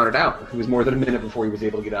got counted out. It was more than a minute before he was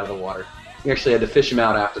able to get out of the water. We actually had to fish him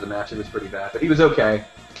out after the match. It was pretty bad, but he was okay.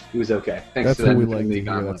 Thanks That's to what them. we like to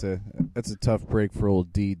hear. That's a tough break for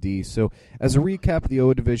old DD. So, as a recap of the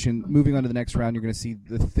OA division, moving on to the next round, you're going to see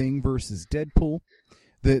The Thing versus Deadpool.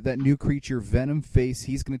 That new creature, Venom Face,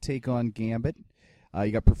 he's going to take on Gambit.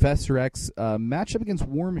 You got Professor X, matchup against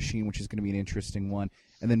War Machine, which is going to be an interesting one,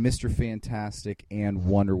 and then Mr. Fantastic and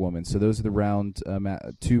Wonder Woman. So those are the round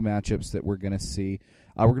 2 matchups that we're going to see.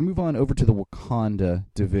 We're going to move on over to the Wakanda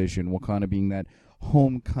division, Wakanda being that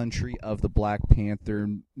home country of the Black Panther,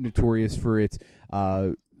 notorious for its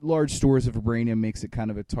large stores of vibranium, makes it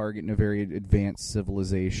kind of a target in a very advanced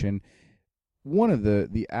civilization. One of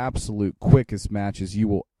the absolute quickest matches you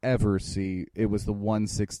will ever see, it was the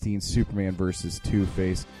 1/16 Superman versus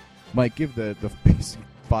Two-Face. Mike, give the basic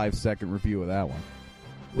 5-second review of that one.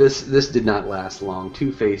 This did not last long.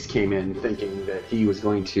 Two-Face came in thinking that he was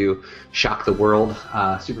going to shock the world.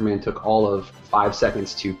 Superman took all of 5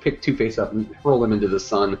 seconds to pick Two-Face up and hurl him into the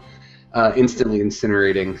sun, instantly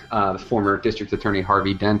incinerating the former District Attorney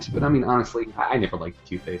Harvey Dent. But I mean, honestly, I never liked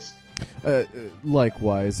Two-Face.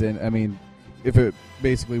 Likewise, and I mean, if it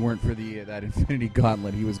basically weren't for that Infinity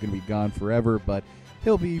Gauntlet, he was going to be gone forever. But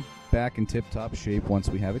he'll be back in tip-top shape once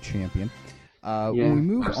we have a champion. When we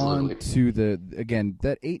move on to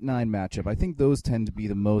that 8-9 matchup, I think those tend to be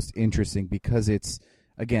the most interesting because it's,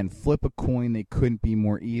 again, flip a coin, they couldn't be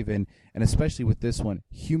more even, and especially with this one,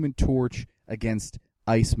 Human Torch against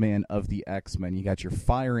Iceman of the X-Men. You got your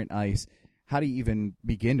fire and ice. How do you even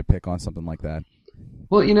begin to pick on something like that?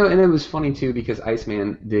 Well, and it was funny, too, because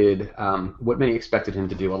Iceman did what many expected him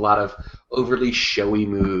to do, a lot of overly showy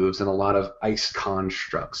moves and a lot of ice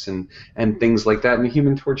constructs and things like that. And the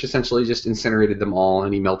Human Torch essentially just incinerated them all,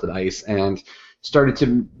 and he melted ice and started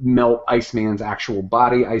to melt Iceman's actual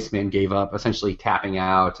body. Iceman gave up, essentially tapping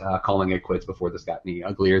out, calling it quits before this got any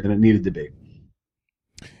uglier than it needed to be.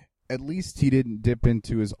 At least he didn't dip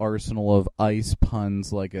into his arsenal of ice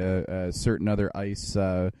puns like a certain other ice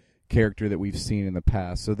character that we've seen in the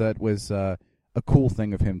past, so that was a cool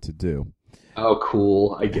thing of him to do. Oh,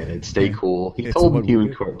 cool. I get it. Stay cool. He told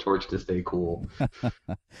Human Torch to stay cool.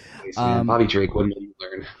 Bobby Drake, what did you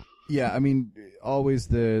learn? Yeah, I mean, always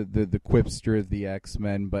the quipster of the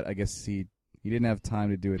X-Men, but I guess he didn't have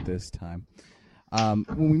time to do it this time.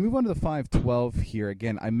 When we move on to the 5-12 here,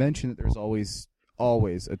 again, I mentioned that there's always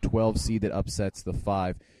a 12 seed that upsets the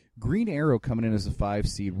 5. Green Arrow coming in as a 5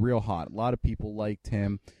 seed, real hot. A lot of people liked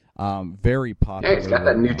him. Very popular. Yeah, he's got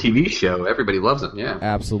that new TV show. Everybody loves him, yeah.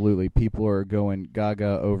 Absolutely. People are going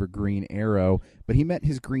gaga over Green Arrow, but he met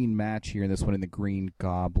his green match here in this one in the Green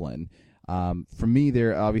Goblin. For me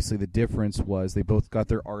there, obviously the difference was they both got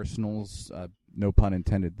their arsenals, no pun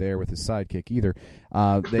intended there with his sidekick either.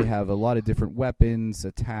 They have a lot of different weapons,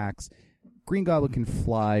 attacks. Green Goblin can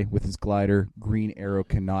fly with his glider. Green Arrow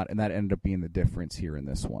cannot, and that ended up being the difference here in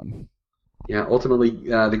this one. Yeah, ultimately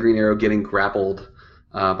the Green Arrow getting grappled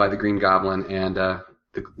by the Green Goblin, and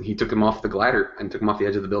he took him off the glider and took him off the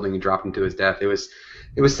edge of the building and dropped him to his death. It was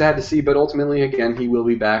sad to see, but ultimately, again, he will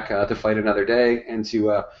be back to fight another day and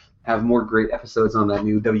to have more great episodes on that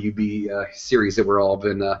new WB series that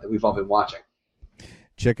we've all been watching.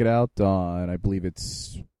 Check it out on, I believe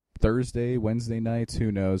it's Thursday, Wednesday nights,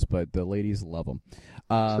 who knows, but the ladies love them.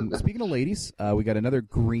 Speaking of ladies, we got another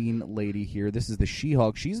green lady here. This is the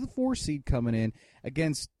She-Hulk. She's the 4 seed coming in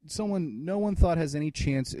against someone no one thought has any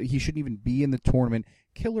chance. He shouldn't even be in the tournament.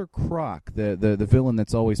 Killer Croc, the villain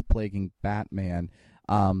that's always plaguing Batman.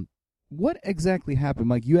 What exactly happened,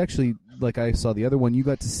 Mike? You actually, like I saw the other one, you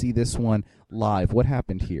got to see this one live. What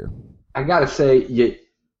happened here? I gotta say,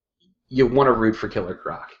 you want to root for Killer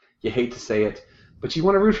Croc. You hate to say it, but you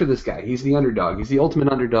want to root for this guy. He's the underdog. He's the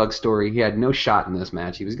ultimate underdog story. He had no shot in this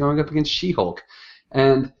match. He was going up against She-Hulk.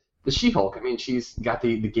 And the She-Hulk, I mean, she's got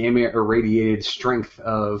the gamma irradiated strength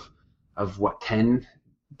of what, 10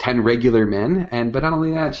 regular men? But not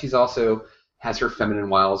only that, she's also has her feminine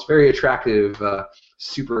wiles. Very attractive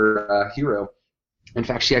super hero. In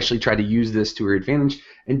fact, she actually tried to use this to her advantage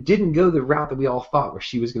and didn't go the route that we all thought, where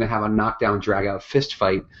she was going to have a knockdown, drag-out fist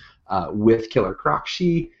fight with Killer Croc.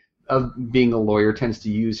 She, being a lawyer, tends to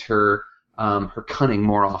use her cunning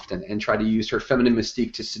more often and try to use her feminine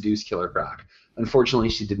mystique to seduce Killer Croc. Unfortunately,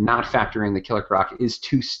 she did not factor in that Killer Croc is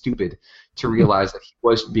too stupid to realize that he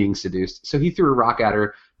was being seduced. So he threw a rock at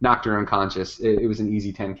her, knocked her unconscious. It was an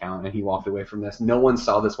easy 10 count, and he walked away from this. No one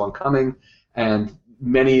saw this one coming, and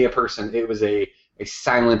many a person, it was a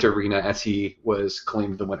silent arena as he was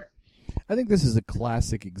claimed the winner. I think this is a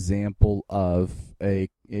classic example of a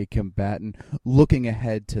combatant looking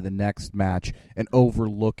ahead to the next match and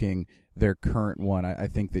overlooking their current one. I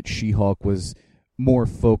think that She-Hulk was more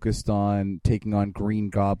focused on taking on Green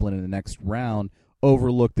Goblin in the next round,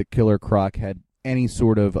 overlooked that Killer Croc had any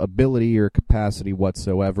sort of ability or capacity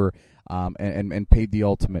whatsoever, and paid the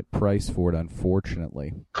ultimate price for it,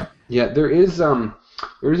 unfortunately. Yeah, there is an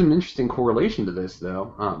interesting correlation to this,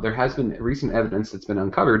 though. There has been recent evidence that's been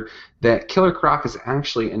uncovered that Killer Croc is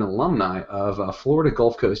actually an alumni of Florida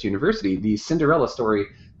Gulf Coast University, the Cinderella story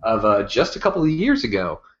of just a couple of years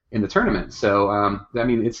ago in the tournament. So, I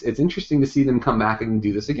mean, it's interesting to see them come back and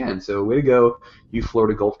do this again. So, way to go, you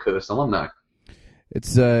Florida Gulf Coast alumni.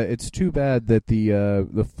 It's too bad that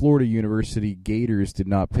the Florida University Gators did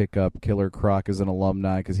not pick up Killer Croc as an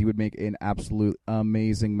alumni, because he would make an absolute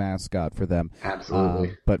amazing mascot for them.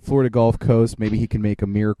 Absolutely. But Florida Gulf Coast, maybe he can make a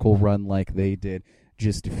miracle run like they did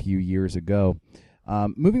just a few years ago.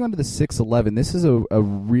 Moving on to the 6-11, this is a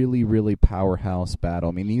really, really powerhouse battle.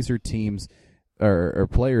 I mean, these are teams, or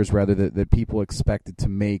players rather, that people expected to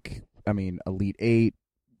make, Elite 8,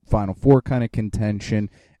 Final Four kind of contention,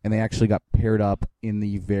 and they actually got paired up in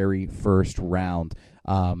the very first round.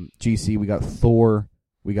 GC, we got Thor,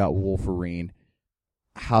 we got Wolverine.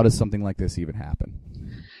 How does something like this even happen?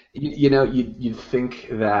 You'd think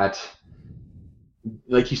that,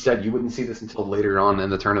 like you said, you wouldn't see this until later on in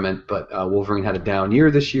the tournament, but Wolverine had a down year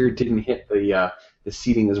this year, didn't hit the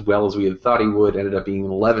seeding as well as we had thought he would, ended up being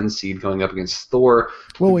an 11 seed going up against Thor.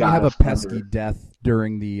 Well, when you have a pesky death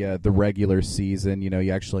during the regular season,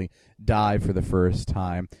 you actually die for the first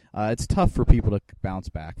time. It's tough for people to bounce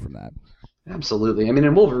back from that. Absolutely. I mean,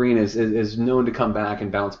 and Wolverine is known to come back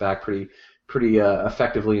and bounce back pretty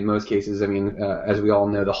effectively in most cases. I mean, as we all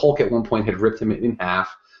know, the Hulk at one point had ripped him in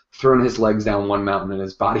half, thrown his legs down one mountain and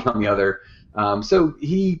his body on the other. So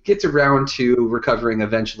he gets around to recovering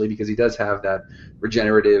eventually, because he does have that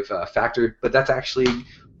regenerative factor. But that's actually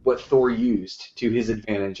what Thor used to his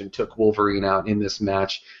advantage and took Wolverine out in this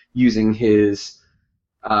match, using his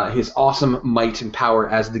awesome might and power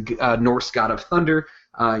as the Norse god of thunder,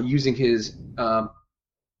 using his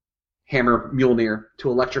hammer Mjolnir to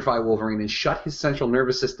electrify Wolverine and shut his central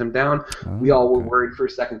nervous system down. We all were worried for a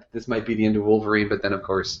second that this might be the end of Wolverine, but then, of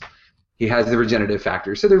course, he has the regenerative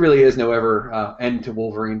factor. So there really is no ever end to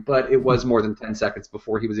Wolverine, but it was more than 10 seconds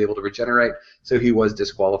before he was able to regenerate, so he was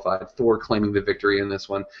disqualified. Thor claiming the victory in this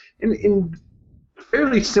one. In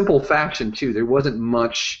fairly simple fashion, too. There wasn't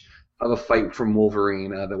much of a fight from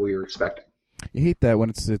Wolverine that we were expecting. You hate that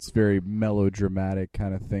when it's very melodramatic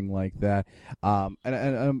kind of thing like that.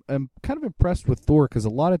 And I'm kind of impressed with Thor, because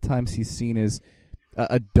a lot of times he's seen as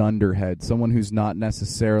a dunderhead, someone who's not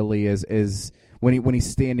necessarily as when he's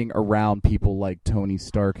standing around people like Tony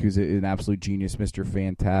Stark, who's an absolute genius, Mr.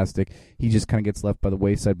 Fantastic. He just kind of gets left by the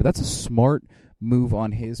wayside. But that's a smart move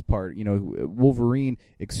on his part. Wolverine,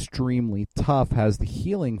 extremely tough, has the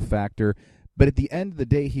healing factor, but at the end of the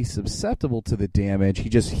day, he's susceptible to the damage. He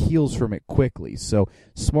just heals from it quickly. So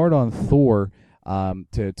smart on Thor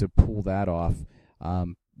to pull that off.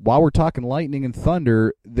 While we're talking lightning and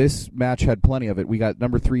thunder, this match had plenty of it. We got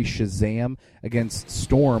number 3 Shazam against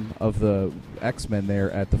Storm of the X-Men there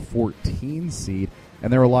at the 14 seed,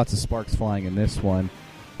 and there were lots of sparks flying in this one,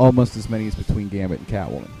 almost as many as between Gambit and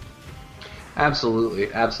Catwoman. Absolutely.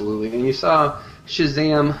 And you saw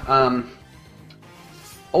Shazam.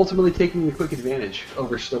 ultimately taking the quick advantage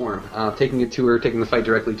over Storm, taking it to her, taking the fight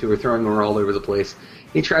directly to her, throwing her all over the place.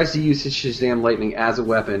 He tries to use his Shazam Lightning as a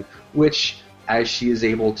weapon, which, as she is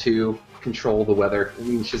able to control the weather, I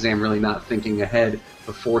mean, Shazam really not thinking ahead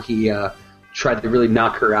before he tried to really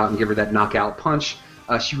knock her out and give her that knockout punch.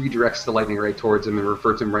 She redirects the lightning right towards him and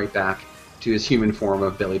reverts him right back to his human form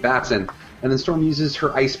of Billy Batson. And then Storm uses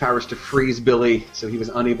her ice powers to freeze Billy, so he was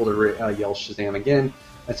unable to yell Shazam again,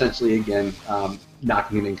 essentially again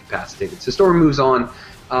knocking him incapacitated. So Storm moves on,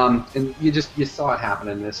 and you saw it happen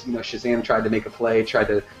in this. You know, Shazam tried to make a play, tried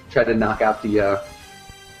to knock out the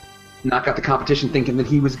competition, thinking that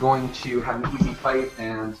he was going to have an easy fight,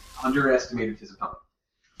 and underestimated his opponent.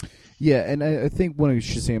 Yeah, and I think one of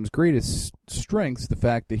Shazam's greatest strengths, the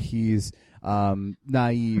fact that he's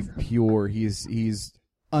naive, pure, he's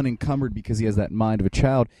unencumbered because he has that mind of a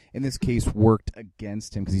child, in this case worked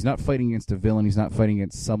against him because he's not fighting against a villain, he's not fighting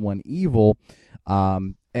against someone evil,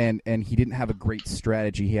 and he didn't have a great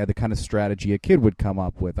strategy. He had the kind of strategy a kid would come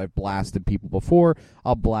up with. I've blasted people before,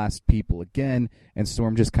 I'll blast people again, and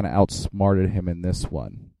Storm just kind of outsmarted him in this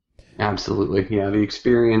one. Absolutely, yeah. The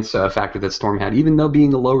experience factor that Storm had, even though being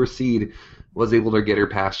the lower seed, was able to get her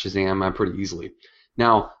past Shazam pretty easily.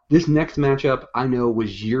 Now, this next matchup I know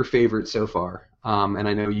was your favorite so far, and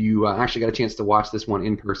I know you actually got a chance to watch this one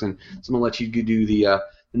in person, so I'm going to let you do the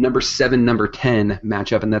number 7, number 10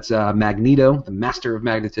 matchup, and that's Magneto, the Master of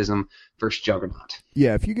Magnetism, versus Juggernaut.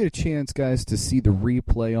 Yeah, if you get a chance, guys, to see the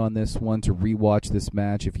replay on this one, to rewatch this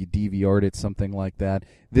match, if you DVR'd it, something like that,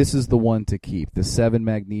 this is the one to keep. The 7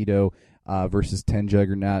 Magneto versus 10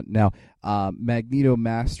 Juggernaut. Now, Magneto,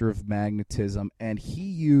 Master of Magnetism, and he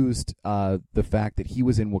used the fact that he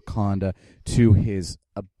was in Wakanda to his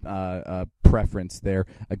preference there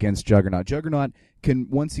against Juggernaut. Juggernaut can,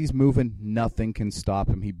 once he's moving, nothing can stop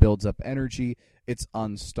him. He builds up energy. It's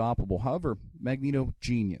unstoppable. However, Magneto,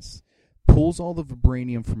 genius, pulls all the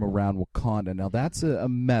vibranium from around Wakanda. Now, that's a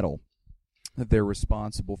metal that they're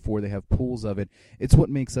responsible for. They have pools of it. It's what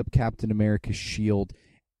makes up Captain America's shield.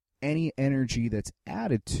 Any energy that's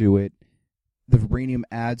added to it, the vibranium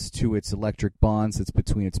adds to its electric bonds that's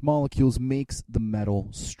between its molecules, makes the metal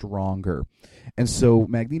stronger. And so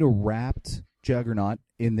Magneto wrapped Juggernaut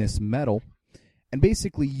in this metal and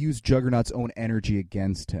basically used Juggernaut's own energy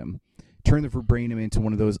against him. Turn the vibranium into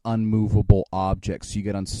one of those unmovable objects. So you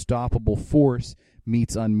get unstoppable force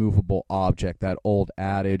meets unmovable object, that old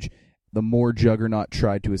adage. The more Juggernaut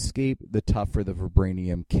tried to escape, the tougher the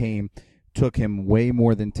vibranium came. Took him way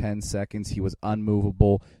more than 10 seconds. He was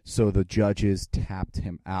unmovable, so the judges tapped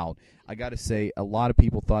him out. I got to say, a lot of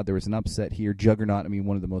people thought there was an upset here. Juggernaut, I mean,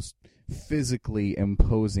 one of the most physically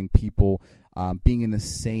imposing people, being in the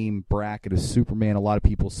same bracket as Superman. A lot of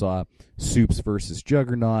people saw Supes versus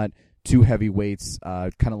Juggernaut, two heavyweights,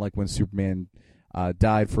 kind of like when Superman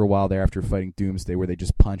died for a while there after fighting Doomsday, where they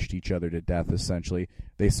just punched each other to death, essentially.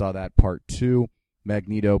 They saw that part 2.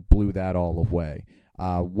 Magneto blew that all away.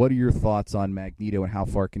 What are your thoughts on Magneto and how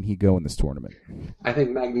far can he go in this tournament? I think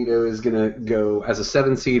Magneto is going to go as a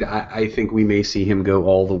 7 seed. I think we may see him go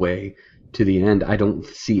all the way to the end. I don't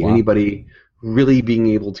see anybody really being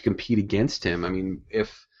able to compete against him. I mean,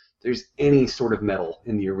 if there's any sort of metal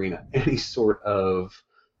in the arena, any sort of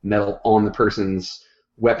metal on the person's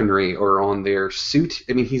weaponry or on their suit,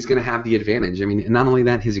 I mean, he's going to have the advantage. I mean, not only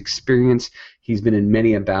that, his experience, he's been in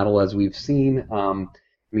many a battle, as we've seen. I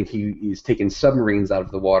mean, he's taken submarines out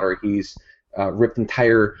of the water. He's ripped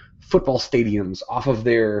entire football stadiums off of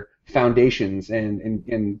their foundations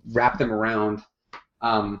and wrapped them around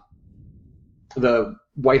the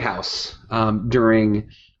White House during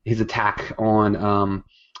his attack on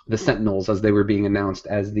the Sentinels as they were being announced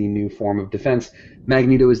as the new form of defense.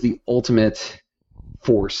 Magneto is the ultimate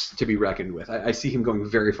force to be reckoned with. I see him going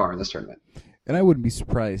very far in this tournament. And I wouldn't be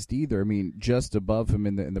surprised either. I mean, just above him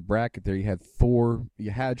in the bracket there, you had Thor,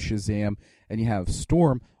 you had Shazam, and you have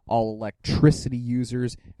Storm, all electricity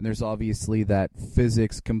users. And there's obviously that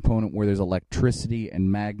physics component where there's electricity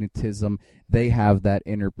and magnetism. They have that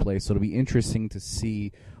interplay. So it'll be interesting to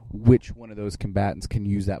see which one of those combatants can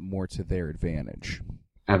use that more to their advantage.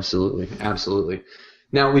 Absolutely, absolutely.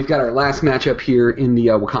 Now we've got our last matchup here in the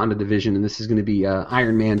Wakanda division, and this is going to be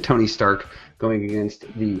Iron Man Tony Stark going against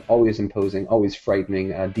the always imposing, always frightening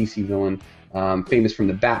DC villain, famous from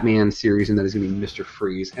the Batman series, and that is going to be Mr.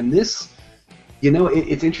 Freeze. And this, you know,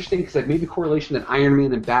 it's interesting because I've made the correlation that Iron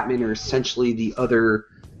Man and Batman are essentially the other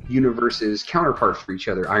universe's counterparts for each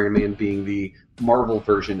other, Iron Man being the Marvel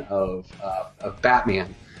version of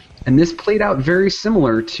Batman. And this played out very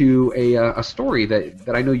similar to a story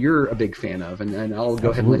that I know you're a big fan of, and I'll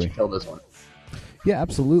go ahead and let you tell this one. Yeah,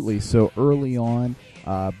 absolutely. So early on,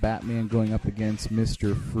 Batman going up against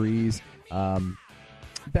Mr. Freeze.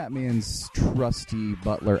 Batman's trusty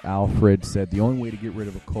butler Alfred said the only way to get rid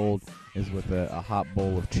of a cold is with a hot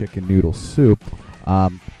bowl of chicken noodle soup.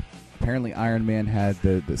 Apparently Iron Man had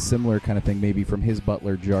the similar kind of thing, maybe from his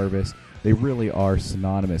butler Jarvis. They really are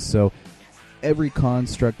synonymous. So every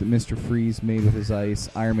construct that Mr. Freeze made with his ice,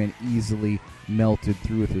 Iron Man easily melted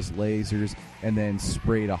through with his lasers and then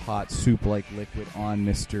sprayed a hot soup-like liquid on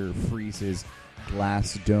Mr. Freeze's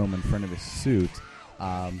glass dome in front of his suit.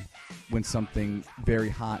 When something very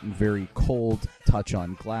hot and very cold touch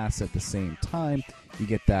on glass at the same time, you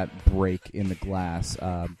get that break in the glass.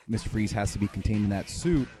 Mr. Freeze has to be contained in that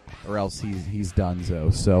suit, or else he's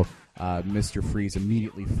donezo. So Mr. Freeze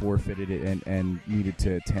immediately forfeited it and needed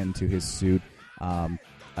to attend to his suit.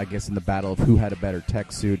 I guess in the battle of who had a better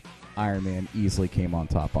tech suit, Iron Man easily came on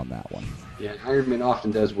top on that one. Yeah, Iron Man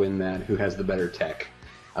often does win that who has the better tech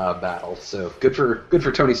battle. So good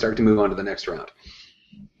for Tony Stark to move on to the next round.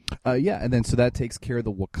 And then so that takes care of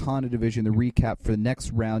the Wakanda division. The recap for the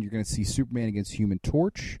next round, you're going to see Superman against Human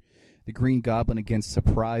Torch, the Green Goblin against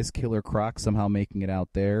Surprise Killer Croc, somehow making it out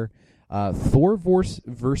there. Thor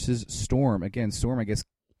versus Storm. Again, Storm, I guess,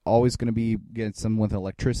 always going to be against someone with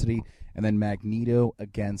electricity. And then Magneto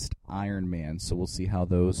against Iron Man. So we'll see how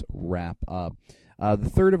those wrap up. The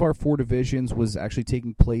third of our four divisions was actually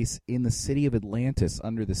taking place in the city of Atlantis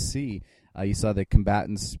under the sea. You saw the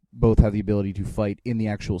combatants both have the ability to fight in the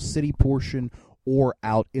actual city portion or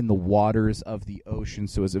out in the waters of the ocean.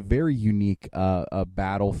 So it's a very unique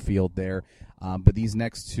battlefield there. But these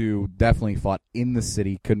next two definitely fought in the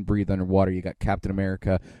city, couldn't breathe underwater. You got Captain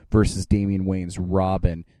America versus Damian Wayne's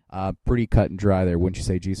Robin. Pretty cut and dry there, wouldn't you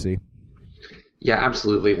say, GC? Yeah,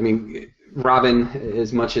 absolutely. I mean, Robin,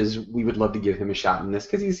 as much as we would love to give him a shot in this,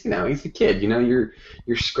 because he's a kid. You're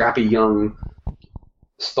scrappy young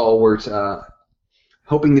stalwart,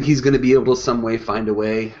 hoping that he's going to be able to some way find a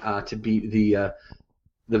way to beat the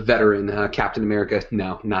veteran Captain America.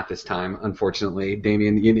 No, not this time, unfortunately.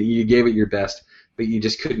 Damian, you gave it your best, but you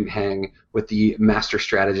just couldn't hang with the master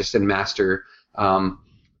strategist and master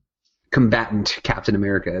combatant Captain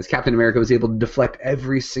America. As Captain America was able to deflect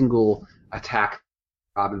every single attack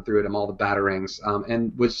Robin threw at him, all the batarangs,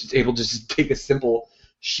 and was just able to just take a simple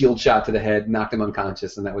shield shot to the head, knocked him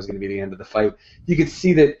unconscious, and that was going to be the end of the fight. You could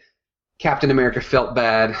see that Captain America felt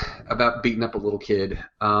bad about beating up a little kid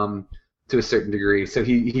to a certain degree, so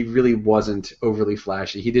he really wasn't overly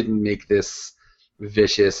flashy. He didn't make this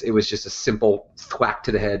vicious. It was just a simple thwack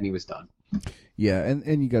to the head, and he was done. Yeah,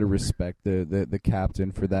 and you got to respect the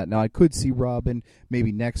captain for that. Now, I could see Robin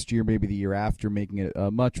maybe next year, maybe the year after, making it a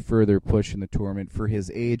much further push in the tournament for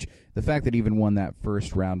his age. The fact that he even won that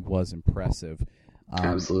first round was impressive.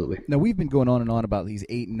 Absolutely. Now, we've been going on and on about these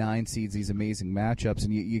 8 and 9 seeds, these amazing matchups,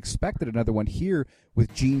 and you expected another one here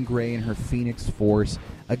with Jean Grey and her Phoenix Force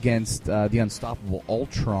against the unstoppable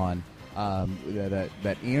Ultron,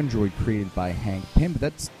 that android created by Hank Pym, but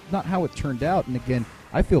that's not how it turned out. And again,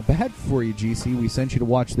 I feel bad for you, GC. We sent you to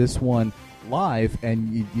watch this one live,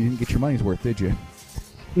 and you didn't get your money's worth, did you?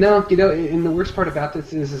 No, and the worst part about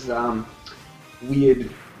this is we had,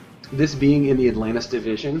 this being in the Atlantis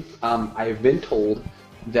division, I have been told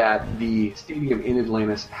that the stadium in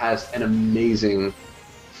Atlantis has an amazing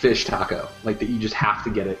fish taco, like that you just have to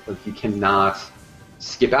get it. Like you cannot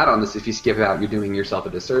skip out on this. If you skip out, you're doing yourself a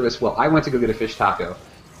disservice. Well, I went to go get a fish taco,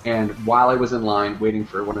 and while I was in line waiting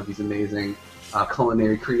for one of these amazing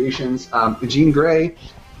culinary creations, Jean Grey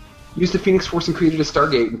used the Phoenix Force and created a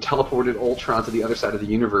Stargate and teleported Ultron to the other side of the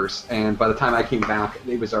universe. And by the time I came back,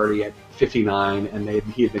 it was already at 59, and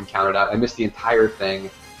he had been counted out. I missed the entire thing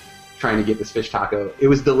trying to get this fish taco. It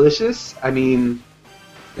was delicious. I mean,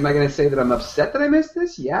 am I going to say that I'm upset that I missed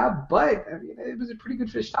this? Yeah, but I mean, it was a pretty good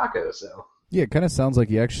fish taco. So yeah, it kind of sounds like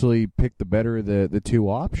you actually picked the better of the two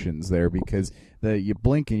options there, because you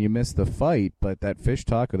blink and you miss the fight, but that fish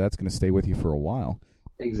taco, that's going to stay with you for a while.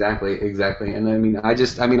 Exactly. And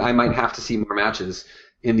I might have to see more matches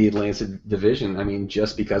in the Atlantis division. I mean,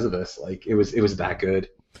 just because of this, like it was that good.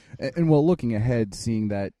 And well, looking ahead, seeing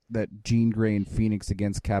that Jean Grey and Phoenix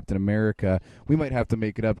against Captain America, we might have to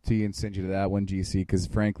make it up to you and send you to that one, GC, because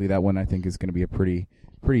frankly, that one I think is going to be a pretty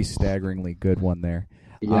staggeringly good one there.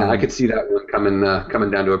 Yeah, I could see that one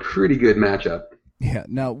coming down to a pretty good matchup. Yeah.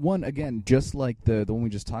 Now, one again, just like the one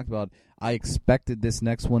we just talked about, I expected this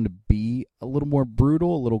next one to be a little more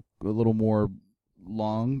brutal, a little more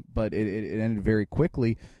long, but it ended very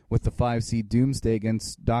quickly with the 5 seed Doomsday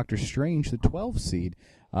against Doctor Strange, the 12 seed.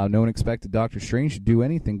 No one expected Doctor Strange to do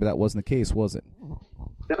anything, but that wasn't the case, was it?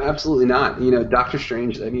 No, absolutely not. Doctor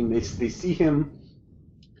Strange, I mean, they see him,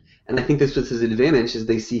 and I think this was his advantage, is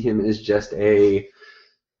they see him as just a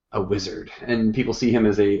a wizard, and people see him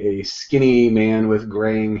as a skinny man with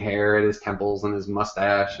graying hair at his temples and his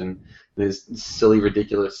mustache and his silly,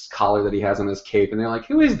 ridiculous collar that he has on his cape, and they're like,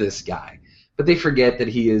 who is this guy? But they forget that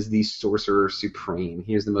he is the Sorcerer Supreme.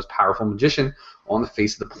 He is the most powerful magician on the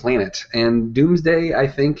face of the planet. And Doomsday, I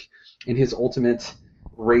think, in his ultimate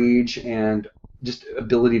rage and just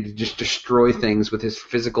ability to just destroy things with his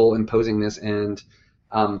physical imposingness and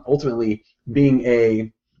ultimately being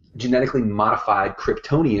a genetically modified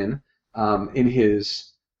Kryptonian in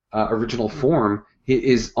his original form,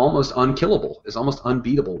 is almost unkillable, is almost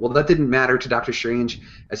unbeatable. Well, that didn't matter to Doctor Strange,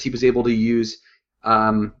 as he was able to use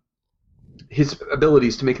his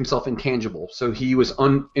abilities to make himself intangible. So he was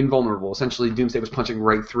invulnerable. Essentially, Doomsday was punching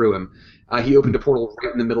right through him. He opened a portal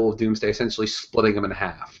right in the middle of Doomsday, essentially splitting him in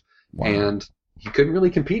half. Wow. And he couldn't really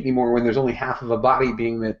compete anymore when there's only half of a body,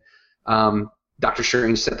 being that Doctor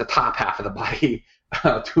Strange sent the top half of the body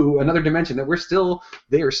to another dimension that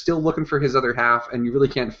they are still looking for his other half, and you really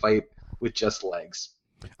can't fight with just legs.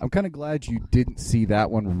 I'm kind of glad you didn't see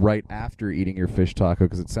that one right after eating your fish taco,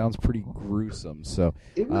 because it sounds pretty gruesome. So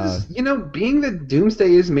it was, being that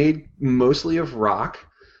Doomsday is made mostly of rock,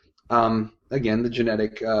 again, the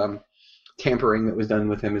genetic tampering that was done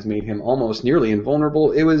with him has made him almost nearly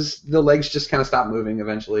invulnerable. It was, the legs just kind of stopped moving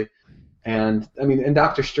eventually. And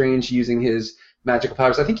Doctor Strange using his magical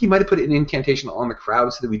powers, I think he might have put an incantation on the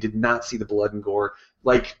crowd so that we did not see the blood and gore,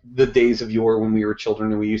 like the days of yore when we were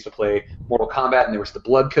children and we used to play Mortal Kombat and there was the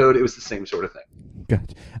blood code. It was the same sort of thing.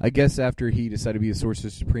 Gotcha. I guess after he decided to be a Sorcerer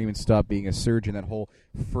Supreme and stop being a surgeon, that whole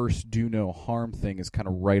first do no harm thing is kind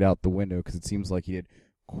of right out the window, because it seems like he did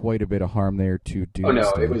quite a bit of harm there to Doomsday. Oh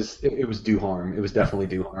no, it was do harm. It was definitely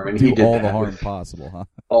do harm, and do he did all that the harm possible, huh?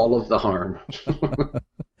 All of the harm.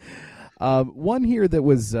 One here that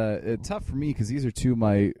was tough for me, because these are two of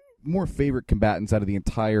my more favorite combatants out of the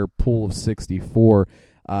entire pool of 64.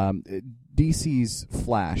 DC's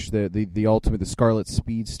Flash, the ultimate, the Scarlet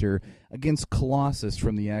Speedster, against Colossus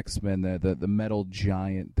from the X-Men, the metal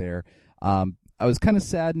giant there. I was kind of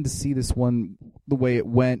saddened to see this one the way it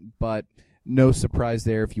went, but no surprise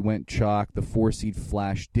there. If you went chalk, the 4-seed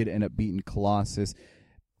Flash did end up beating Colossus.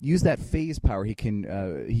 Use that phase power. He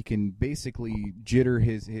can basically jitter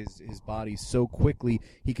his body so quickly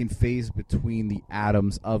he can phase between the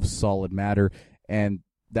atoms of solid matter, and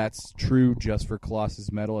that's true just for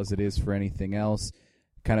Colossus metal as it is for anything else.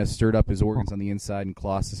 Kind of stirred up his organs on the inside, and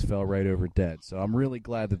Colossus fell right over dead. So I'm really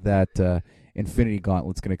glad that Infinity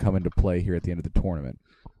Gauntlet's going to come into play here at the end of the tournament.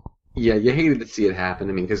 Yeah, you hated to see it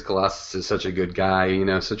happen. Because Colossus is such a good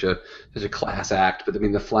guy, such a class act. But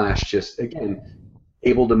the Flash just, again,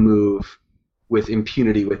 able to move with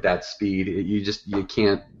impunity with that speed. You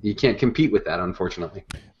can't compete with that, unfortunately.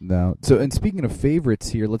 No. So, and speaking of favorites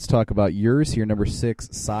here, let's talk about yours here, number 6,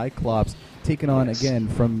 Cyclops, taking on again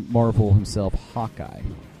from Marvel himself, Hawkeye.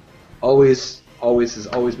 Always has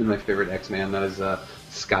been my favorite X-Man. That is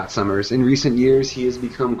Scott Summers. In recent years, he has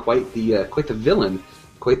become quite the villain,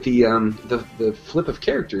 quite the flip of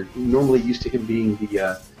character. Normally used to him being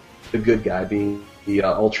the good guy, being the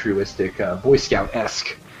altruistic Boy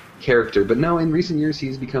Scout-esque character. But no, in recent years,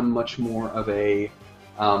 he's become much more of a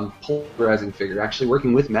polarizing figure, actually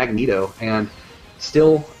working with Magneto, and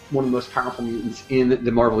still one of the most powerful mutants in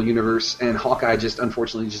the Marvel Universe, and Hawkeye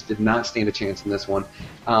unfortunately did not stand a chance in this one,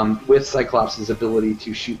 with Cyclops' ability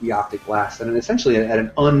to shoot the optic blast at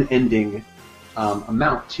an unending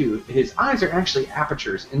amount, too. His eyes are actually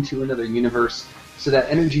apertures into another universe, so that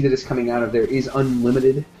energy that is coming out of there is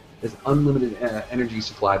unlimited. There's unlimited energy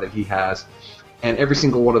supply that he has. And every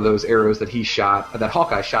single one of those arrows that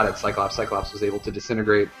Hawkeye shot at Cyclops was able to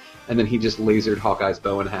disintegrate, and then he just lasered Hawkeye's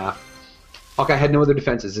bow in half. Hawkeye had no other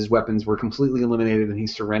defenses. His weapons were completely eliminated, and he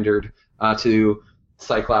surrendered to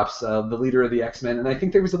Cyclops, the leader of the X-Men. And I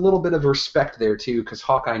think there was a little bit of respect there, too, because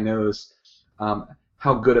Hawkeye knows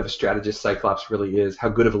how good of a strategist Cyclops really is, how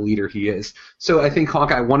good of a leader he is. So I think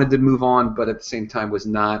Hawkeye wanted to move on, but at the same time was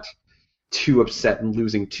not too upset in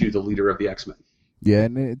losing to the leader of the X-Men. Yeah,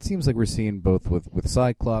 and it seems like we're seeing both with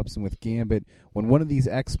Cyclops and with Gambit, when one of these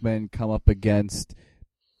X-Men come up against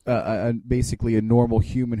basically a normal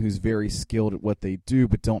human who's very skilled at what they do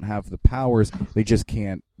but don't have the powers, they just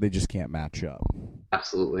can't match up.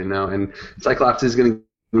 Absolutely, no. And Cyclops is going to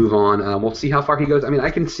move on. We'll see how far he goes.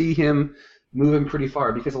 I can see him moving pretty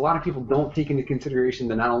far, because a lot of people don't take into consideration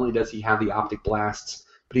that not only does he have the optic blasts,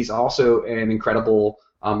 but he's also an incredible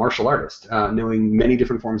martial artist, knowing many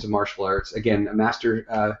different forms of martial arts. Again, a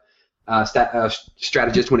master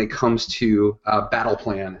strategist when it comes to battle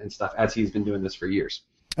plan and stuff, as he's been doing this for years.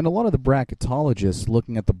 And a lot of the bracketologists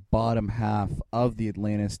looking at the bottom half of the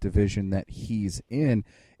Atlantis division that he's in,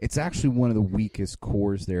 it's actually one of the weakest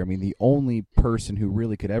cores there. I mean, the only person who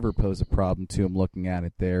really could ever pose a problem to him looking at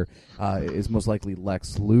it there is most likely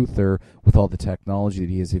Lex Luthor with all the technology that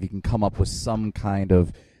he has. If he can come up with some kind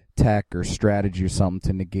of tech or strategy or something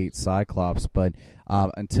to negate Cyclops, but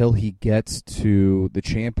until he gets to the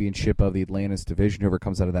championship of the Atlantis division, whoever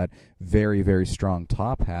comes out of that very, very strong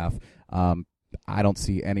top half, I don't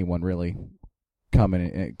see anyone really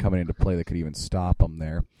coming into play that could even stop him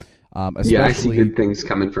there. Yeah, I see good things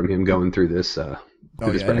coming from him going through this. This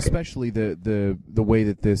bracket. And especially the way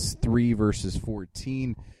that this 3 versus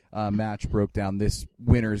 14 match broke down. This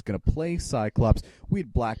winner is going to play Cyclops. We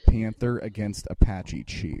had Black Panther against Apache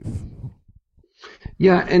Chief.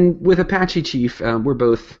 Yeah, and with Apache Chief, we're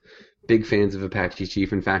both big fans of Apache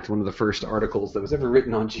Chief. In fact, one of the first articles that was ever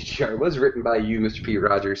written on GGR was written by you, Mr. Pete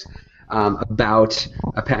Rogers, about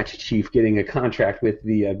Apache Chief getting a contract with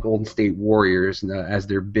the Golden State Warriors as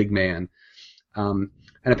their big man. And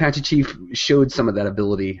Apache Chief showed some of that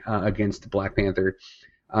ability against Black Panther.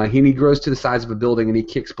 He grows to the size of a building and he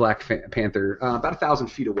kicks Black Panther about 1,000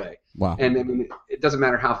 feet away. Wow! And I mean, it doesn't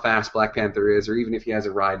matter how fast Black Panther is, or even if he has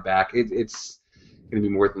a ride back, it's going to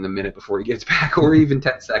be more than a minute before he gets back, or even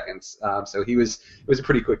 10 seconds. So it was a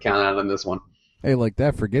pretty quick count out on this one. Hey, like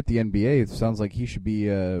that, forget the NBA. It sounds like he should be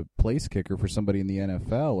a place kicker for somebody in the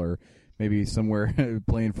NFL, or maybe somewhere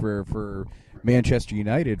playing for Manchester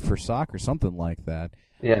United for soccer, something like that.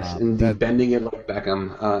 Yes, and bending it like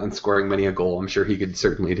Beckham and scoring many a goal. I'm sure he could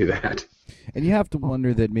certainly do that. And you have to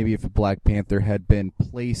wonder that maybe if Black Panther had been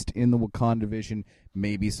placed in the Wakanda division,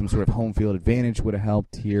 maybe some sort of home field advantage would have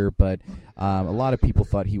helped here. But a lot of people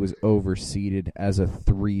thought he was overseeded as a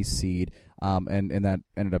 3 seed, and that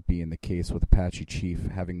ended up being the case with Apache Chief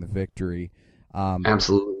having the victory.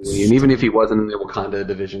 Absolutely. And even if he wasn't in the Wakanda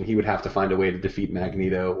division, he would have to find a way to defeat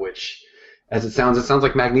Magneto, which, as it sounds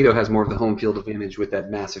like Magneto has more of the home field advantage with that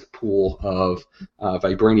massive pool of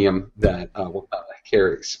vibranium that Wakanda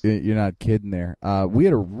carries. You're not kidding there. We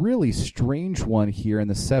had a really strange one here in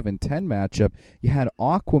the 7-10 matchup. You had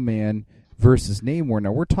Aquaman versus Namor.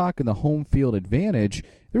 Now, we're talking the home field advantage.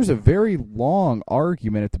 There was a very long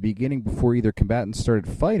argument at the beginning before either combatants started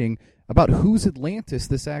fighting about whose Atlantis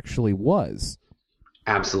this actually was.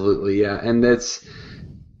 Absolutely, yeah. And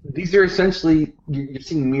these are essentially, you're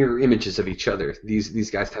seeing mirror images of each other. These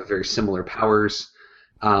guys have very similar powers.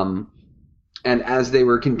 And as they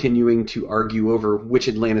were continuing to argue over which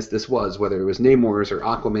Atlantis this was, whether it was Namor's or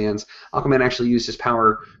Aquaman's, Aquaman actually used his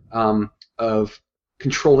power of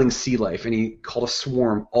controlling sea life, and he called a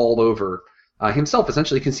swarm all over himself,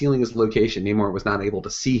 essentially concealing his location. Namor was not able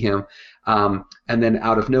to see him, and then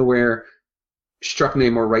out of nowhere struck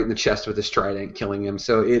Namor right in the chest with his trident, killing him.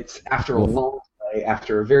 So it's after a long play,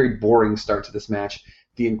 after a very boring start to this match,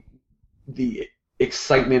 the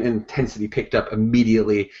excitement and intensity picked up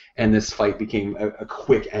immediately, and this fight became a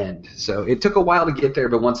quick end. So it took a while to get there,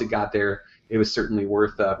 but once it got there, it was certainly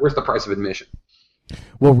worth the price of admission.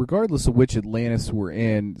 Well, regardless of which Atlantis we're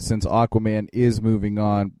in, since Aquaman is moving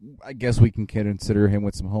on, I guess we can consider him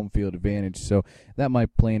with some home field advantage. So that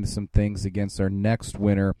might play into some things against our next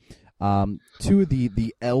winner. Two of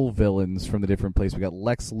the L villains from the different place. We got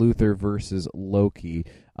Lex Luthor versus Loki.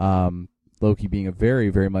 Loki being a very,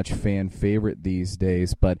 very much fan favorite these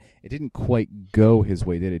days, but it didn't quite go his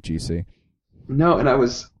way, did it, GC? No, and I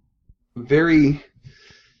was I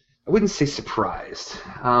wouldn't say surprised.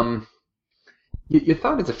 You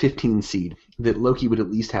thought as a 15 seed that Loki would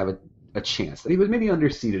at least have a chance, that he was maybe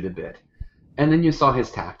underseeded a bit. And then you saw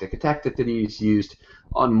his tactic, a tactic that he's used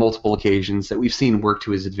on multiple occasions that we've seen work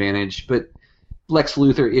to his advantage. But Lex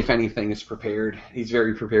Luthor, if anything, is prepared. He's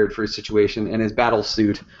very prepared for his situation, and his battle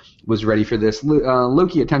suit was ready for this.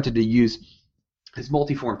 Loki attempted to use his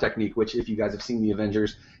multiform technique, which, if you guys have seen the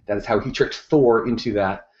Avengers, that is how he tricked Thor into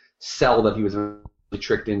that cell that he was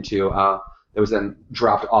tricked into that was then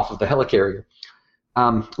dropped off of the helicarrier.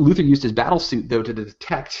 Luthor used his battle suit, though, to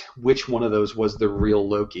detect which one of those was the real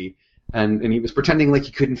Loki. And he was pretending like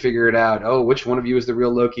he couldn't figure it out. Oh, which one of you is the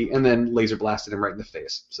real Loki? And then laser blasted him right in the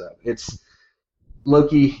face. So it's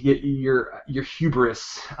Loki. Your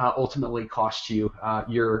hubris ultimately cost you.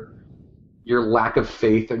 Your lack of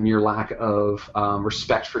faith and your lack of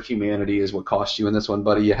respect for humanity is what cost you in this one,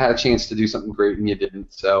 buddy. You had a chance to do something great and you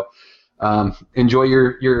didn't. So enjoy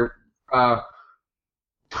your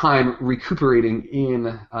time recuperating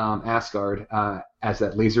in Asgard as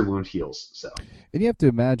that laser wound heals. So, and you have to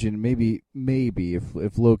imagine maybe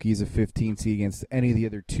if Loki's a 15 seed against any of the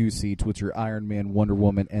other 2 seeds, which are Iron Man, Wonder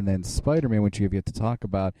Woman, and then Spider-Man, which you have yet to talk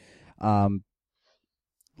about.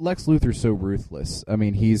 Lex Luthor's so ruthless. I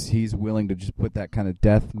mean, he's willing to just put that kind of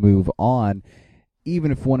death move on.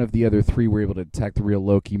 even if one of the other three were able to detect the real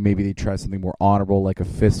Loki, maybe they try something more honorable like a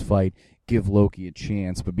fist fight, give Loki a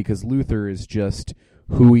chance. But because Luther is just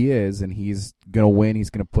who he is, and he's going to win, he's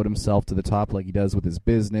going to put himself to the top like he does with his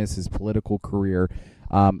business, his political career,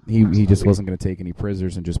 he just wasn't going to take any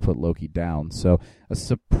prisoners and just put Loki down. So a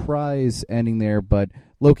surprise ending there, but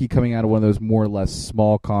Loki coming out of one of those more or less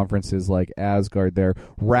small conferences like Asgard there,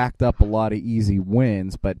 racked up a lot of easy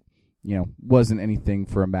wins, but wasn't anything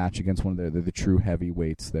for a match against one of the true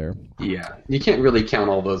heavyweights there. Yeah, you can't really count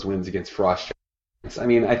all those wins against Frost. I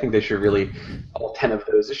mean, I think they should really, all 10 of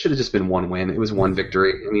those, it should have just been one win. It was one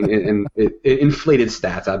victory. I mean, and it inflated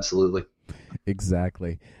stats, absolutely.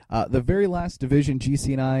 Exactly. The very last division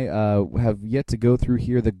GC and I have yet to go through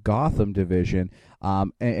here, the Gotham division,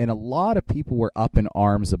 and a lot of people were up in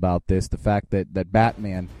arms about this, the fact that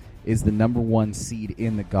Batman is the number one seed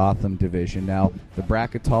in the Gotham division. Now, the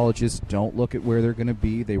bracketologists don't look at where they're going to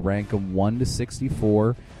be. They rank them 1 to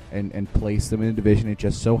 64 and place them in a division. It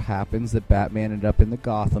just so happens that Batman ended up in the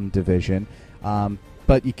Gotham division.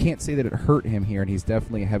 But you can't say that it hurt him here, and he's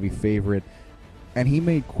definitely a heavy favorite. And he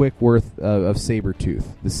made quick work of Sabretooth,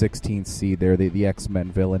 the 16th seed there, the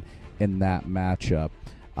X-Men villain, in that matchup.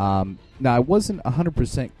 Now, I wasn't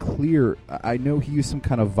 100% clear. I know he used some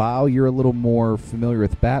kind of vial. You're a little more familiar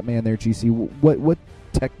with Batman there, GC. What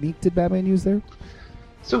technique did Batman use there?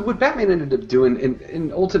 So what Batman ended up doing,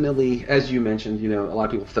 and ultimately, as you mentioned, a lot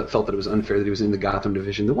of people felt that it was unfair that he was in the Gotham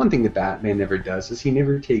division. The one thing that Batman never does is he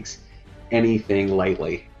never takes anything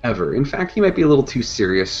lightly, ever. In fact, he might be a little too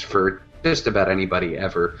serious for just about anybody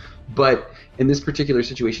ever. But in this particular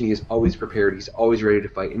situation, he is always prepared. He's always ready to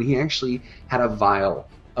fight. And he actually had a vial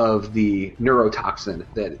of the neurotoxin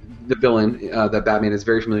that the villain that Batman is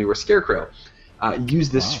very familiar with, Scarecrow,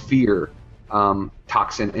 used this fear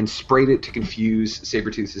toxin and sprayed it to confuse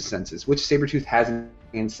Sabretooth's senses, which Sabretooth has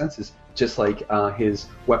in senses, just like his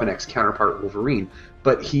Weapon X counterpart Wolverine.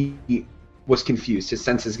 But he was confused. His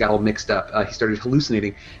senses got all mixed up. He started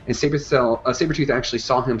hallucinating, and Sabretooth actually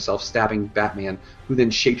saw himself stabbing Batman, who then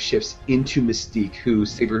shapeshifts into Mystique, who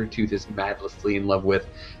Sabretooth is madly in love with,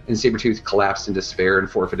 and Sabretooth collapsed in despair and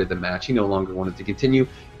forfeited the match. He no longer wanted to continue.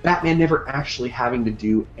 Batman never actually having to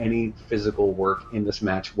do any physical work in this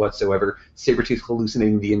match whatsoever. Sabretooth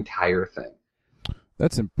hallucinating the entire thing.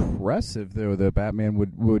 That's impressive, though, that Batman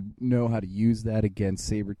would know how to use that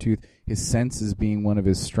against Sabretooth, his senses being one of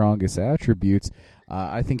his strongest attributes.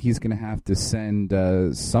 I think he's going to have to send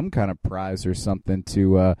some kind of prize or something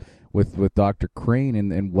to with Dr. Crane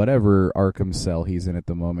and whatever Arkham cell he's in at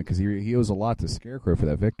the moment, because he owes a lot to Scarecrow for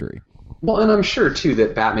that victory. Well, and I'm sure, too,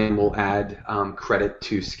 that Batman will add credit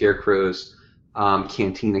to Scarecrow's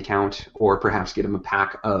canteen account, or perhaps get him a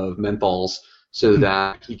pack of menthols, so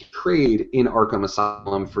that he could trade in Arkham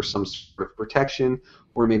Asylum for some sort of protection,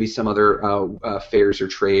 or maybe some other fares or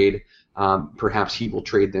trade. Perhaps he will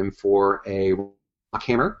trade them for a rock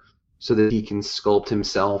hammer, so that he can sculpt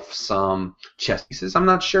himself some chess pieces. I'm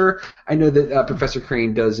not sure. I know that Professor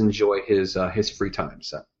Crane does enjoy his free time.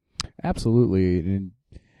 So absolutely, and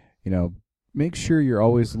make sure you're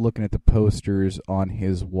always looking at the posters on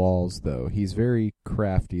his walls, though. He's very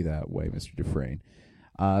crafty that way, Mr. Dufresne.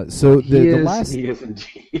 The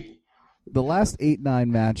last 8-9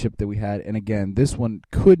 matchup that we had, and again, this one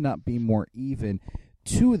could not be more even.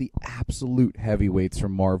 Two of the absolute heavyweights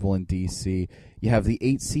from Marvel and DC. You have the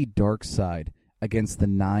 8-seed Darkseid against the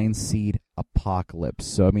 9-seed Apocalypse.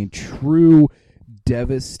 So, I mean, true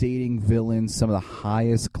devastating villains, some of the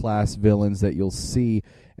highest class villains that you'll see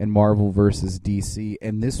in Marvel versus DC.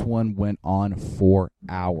 And this one went on for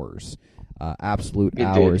hours. Absolute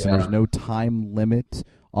hours, and there's no time limit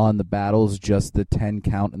on the battles, just the 10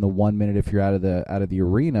 count and the 1 minute if you're out of the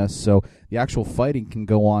arena. So the actual fighting can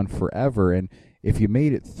go on forever. And if you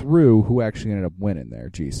made it through, who actually ended up winning there,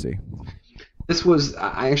 GC?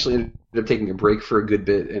 I actually ended up taking a break for a good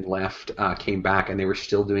bit and left, came back, and they were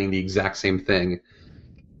still doing the exact same thing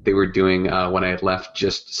they were doing when I had left,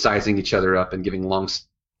 just sizing each other up and giving long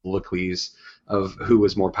soliloquies of who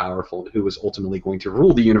was more powerful and who was ultimately going to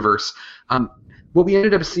rule the universe. What we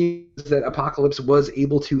ended up seeing is that Apocalypse was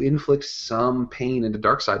able to inflict some pain into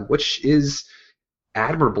Darkseid, which is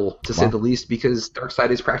admirable, to say the least, because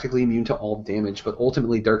Darkseid is practically immune to all damage, but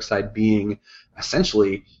ultimately Darkseid being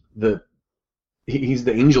essentially he's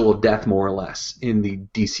the angel of death, more or less, in the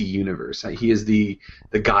DC universe. He is the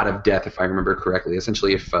god of death, if I remember correctly.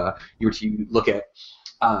 Essentially, if you were to look at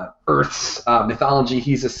Earth's mythology,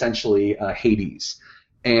 he's essentially Hades,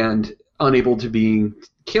 and unable to be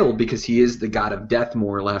killed because he is the god of death,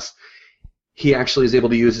 more or less. he actually is able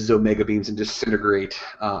to use his Omega Beams and disintegrate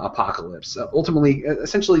Apocalypse. Ultimately,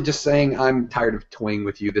 essentially just saying, I'm tired of toying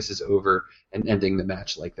with you, this is over, and ending the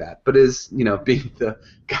match like that. But as, being the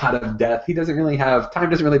god of death, he doesn't really have, time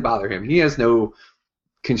doesn't really bother him. He has no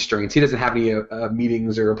constraints. He doesn't have any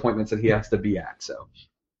meetings or appointments that he has to be at, so.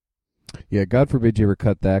 Yeah, God forbid you ever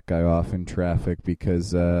cut that guy off in traffic,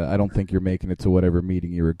 because I don't think you're making it to whatever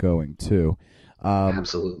meeting you were going to.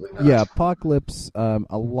 Absolutely not. Yeah, Apocalypse,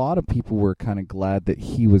 a lot of people were kind of glad that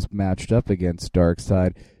he was matched up against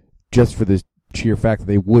Darkseid, just for the sheer fact that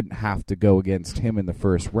they wouldn't have to go against him in the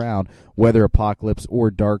first round. Whether Apocalypse or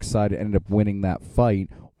Darkseid ended up winning that fight,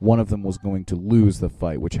 one of them was going to lose the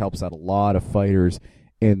fight, which helps out a lot of fighters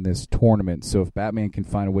in this tournament. So if Batman can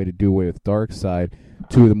find a way to do away with Darkseid,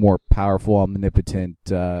 two of the more powerful, omnipotent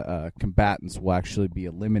combatants will actually be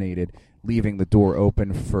eliminated, leaving the door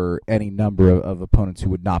open for any number of opponents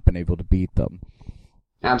who would not have been able to beat them.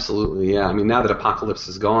 Absolutely, yeah. I mean, now that Apocalypse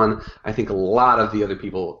is gone, I think a lot of the other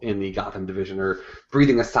people in the Gotham division are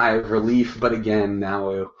breathing a sigh of relief. But again,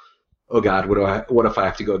 now, oh God, what if I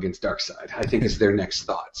have to go against Darkseid? I think is their next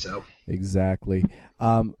thought. So exactly.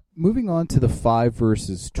 Moving on to the 5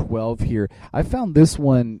 versus 12 here, I found this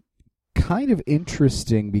one kind of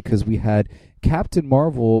interesting because we had Captain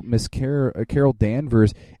Marvel, Miss Carol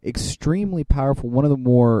Danvers, extremely powerful, one of the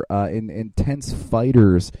more intense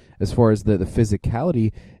fighters as far as the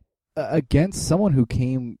physicality, against someone who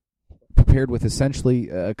came prepared with essentially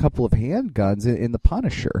a couple of handguns in the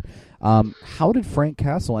Punisher. How did Frank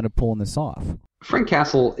Castle end up pulling this off? Frank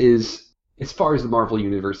Castle is, as far as the Marvel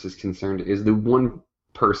Universe is concerned, is the one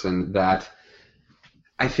person that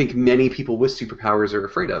I think many people with superpowers are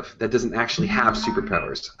afraid of, that doesn't actually have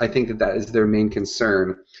superpowers. I think that is their main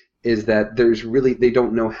concern, is that they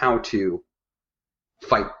don't know how to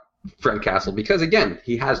fight Frank Castle because, again,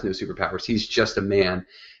 he has no superpowers. He's just a man.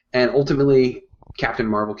 And ultimately, Captain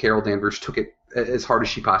Marvel, Carol Danvers, took it as hard as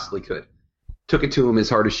she possibly could. Took it to him as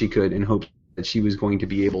hard as she could in hopes that she was going to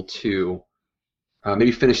be able to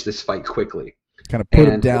maybe finish this fight quickly. Kind of put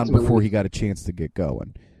him down before he got a chance to get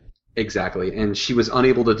going. Exactly, and she was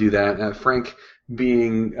unable to do that. Frank,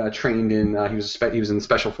 being trained in, he was in the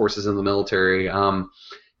special forces in the military.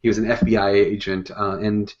 He was an FBI agent,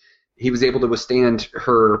 and he was able to withstand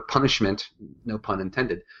her punishment, no pun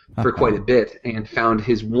intended, for quite a bit, and found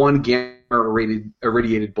his one gamma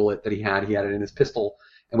irradiated bullet that he had. He had it in his pistol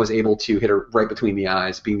and was able to hit her right between the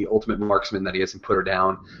eyes, being the ultimate marksman that he is, and put her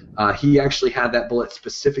down. He actually had that bullet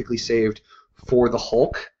specifically saved for the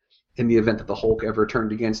Hulk, in the event that the Hulk ever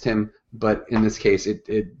turned against him, but in this case, it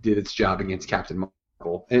did its job against Captain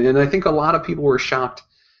Marvel. And I think a lot of people were shocked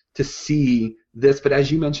to see this, but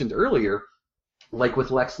as you mentioned earlier, like with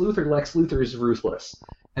Lex Luthor is ruthless.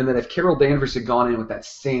 And that if Carol Danvers had gone in with that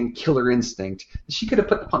same killer instinct, she could have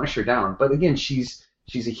put the Punisher down. But again, she's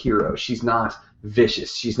a hero. She's not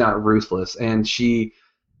vicious. She's not ruthless. And she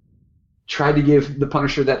tried to give the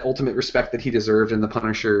Punisher that ultimate respect that he deserved, and the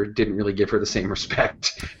Punisher didn't really give her the same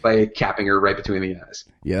respect by capping her right between the eyes.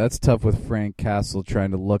 Yeah, that's tough with Frank Castle,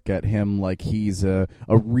 trying to look at him like he's a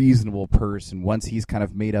reasonable person. Once he's kind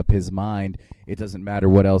of made up his mind, it doesn't matter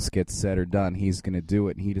what else gets said or done. He's going to do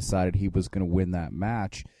it, and he decided he was going to win that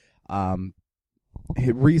match.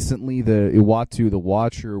 Recently, the Uatu, the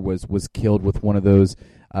Watcher, was killed with one of those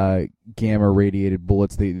gamma radiated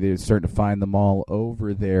bullets. They're starting to find them all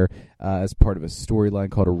over there as part of a storyline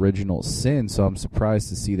called Original Sin, so I'm surprised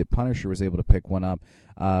to see that Punisher was able to pick one up,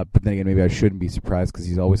 but then again, maybe I shouldn't be surprised because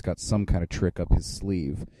he's always got some kind of trick up his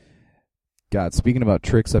sleeve. God, speaking about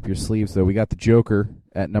tricks up your sleeves, though, we got the Joker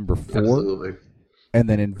at number 4. Absolutely. And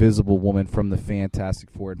then Invisible Woman from the Fantastic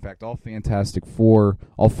Four. In fact, all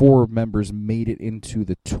four members made it into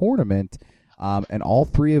the tournament, and all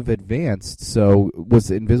 3 have advanced. So was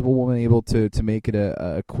the Invisible Woman able to make it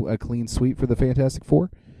a clean sweep for the Fantastic Four?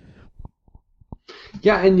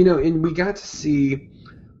 Yeah, and we got to see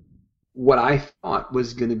what I thought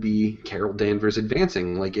was going to be Carol Danvers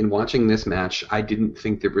advancing. Like, in watching this match, I didn't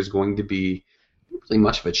think there was going to be really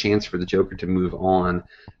much of a chance for the Joker to move on.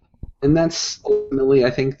 And that's ultimately, I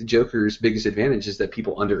think, the Joker's biggest advantage, is that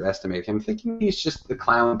people underestimate him, thinking he's just the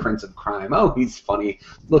clown prince of crime. Oh, he's funny.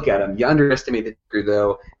 Look at him. You underestimate the Joker,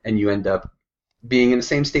 though, and you end up being in the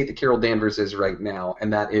same state that Carol Danvers is right now,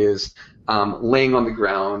 and that is laying on the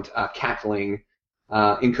ground, cackling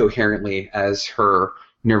incoherently as her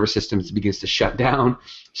nervous system begins to shut down.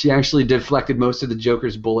 She actually deflected most of the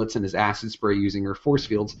Joker's bullets and his acid spray using her force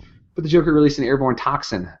fields, but the Joker released an airborne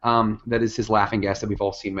toxin that is his laughing gas that we've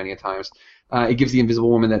all seen many a times. It gives the Invisible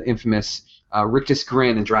Woman that infamous rictus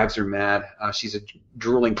grin and drives her mad. She's a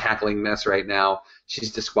drooling, cackling mess right now.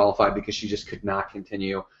 She's disqualified because she just could not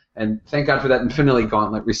continue. And thank God for that Infinity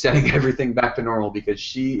Gauntlet resetting everything back to normal, because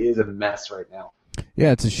she is a mess right now.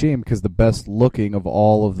 Yeah, it's a shame because the best looking of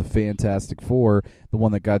all of the Fantastic Four, the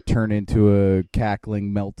one that got turned into a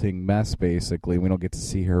cackling, melting mess, basically, we don't get to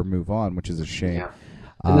see her move on, which is a shame. Yeah.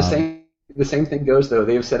 And the same thing goes, though.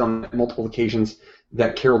 They have said on multiple occasions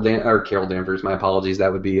that Carol Danvers, my apologies,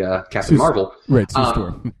 that would be Captain Marvel. Right, Sue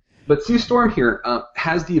Storm. But Sue Storm here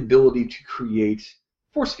has the ability to create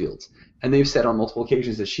force fields. And they've said on multiple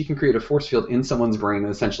occasions that she can create a force field in someone's brain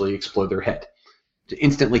and essentially explode their head,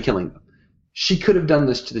 instantly killing them. She could have done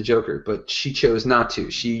this to the Joker, but she chose not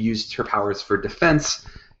to. She used her powers for defense.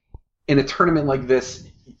 In a tournament like this,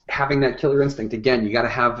 having that killer instinct, again, you got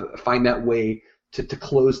to find that way to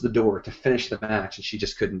close the door, to finish the match, and she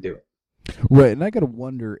just couldn't do it. Right, and I got to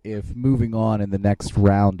wonder if moving on in the next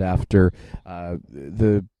round after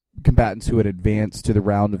the combatants who had advanced to the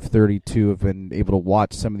round of 32 have been able to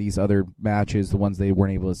watch some of these other matches, the ones they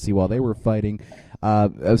weren't able to see while they were fighting,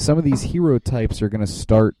 some of these hero types are going to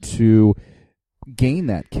start to gain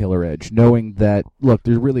that killer edge, knowing that, look,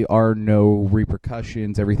 there really are no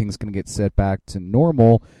repercussions, everything's going to get set back to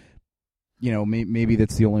normal. You know, maybe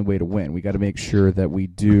that's the only way to win. We got to make sure that we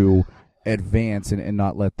do advance and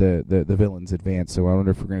not let the villains advance. So I wonder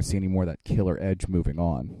if we're going to see any more of that killer edge moving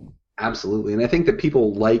on. Absolutely, and I think that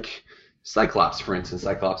people like Cyclops, for instance.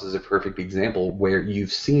 Cyclops is a perfect example where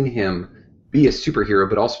you've seen him be a superhero,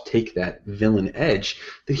 but also take that villain edge,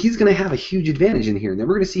 that he's going to have a huge advantage in here. And then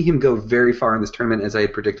we're going to see him go very far in this tournament, as I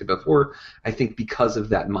had predicted before, I think because of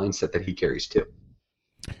that mindset that he carries too.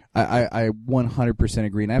 I 100%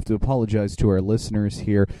 agree, and I have to apologize to our listeners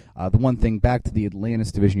here. The one thing, back to the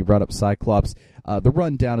Atlantis division, you brought up Cyclops. The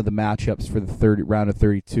rundown of the matchups for the round of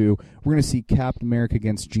 32, we're going to see Captain America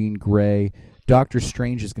against Jean Grey. Doctor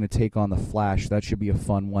Strange is going to take on the Flash. That should be a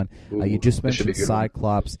fun one. You just mentioned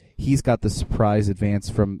Cyclops. He's got the surprise advance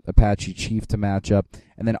from Apache Chief to match up.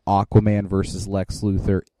 And then Aquaman versus Lex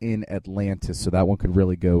Luthor in Atlantis. So that one could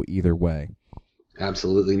really go either way.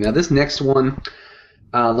 Absolutely. Now this next one,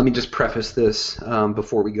 let me just preface this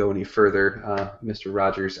before we go any further, Mr.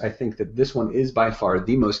 Rogers. I think that this one is by far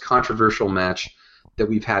the most controversial match that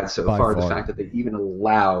we've had so far. The fact that they even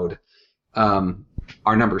allowed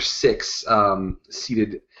our number 6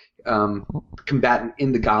 seeded combatant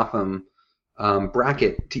in the Gotham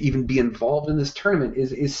bracket to even be involved in this tournament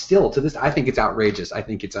is still, to this, I think it's outrageous. I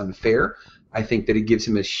think it's unfair. I think that it gives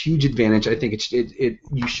him a huge advantage. I think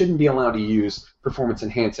you shouldn't be allowed to use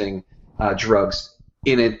performance-enhancing drugs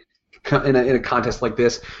in a contest like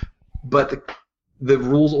this. But the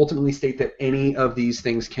rules ultimately state that any of these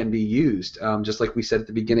things can be used. Just like we said at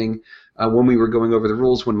the beginning when we were going over the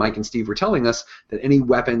rules, when Mike and Steve were telling us that any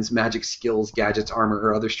weapons, magic skills, gadgets, armor,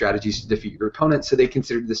 or other strategies to defeat your opponent, so they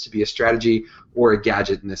considered this to be a strategy or a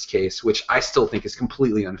gadget in this case, which I still think is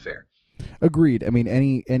completely unfair. Agreed. I mean,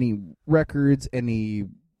 any records, any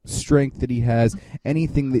strength that he has,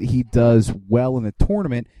 anything that he does well in the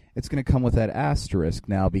tournament, it's going to come with that asterisk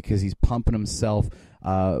now because he's pumping himself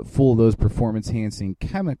full of those performance-enhancing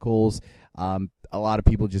chemicals. A lot of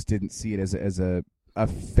people just didn't see it as a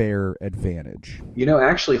fair advantage. You know,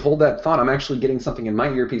 actually, hold that thought. I'm actually getting something in my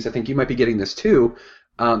earpiece. I think you might be getting this too.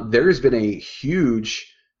 There's been a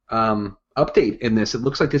huge update in this. It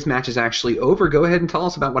looks like this match is actually over. Go ahead and tell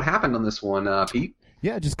us about what happened on this one, Pete.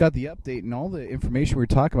 Yeah, I just got the update and all the information we were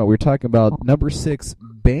talking about. We were talking about number 6,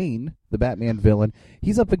 Bane, the Batman villain.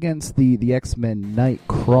 He's up against the X-Men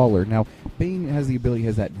Nightcrawler. Now, Bane has the ability,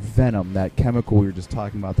 has that venom, that chemical we were just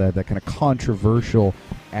talking about, that kind of controversial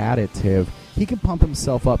additive. He can pump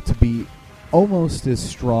himself up to be almost as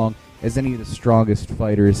strong as any of the strongest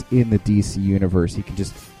fighters in the DC universe. He can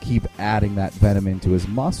just keep adding that venom into his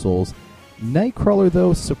muscles. Nightcrawler,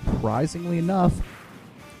 though, surprisingly enough,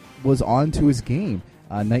 was onto his game.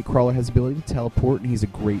 Nightcrawler has the ability to teleport, and he's a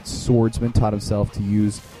great swordsman, taught himself to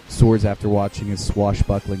use swords after watching his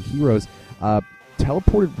swashbuckling heroes.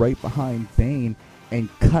 Teleported right behind Bane and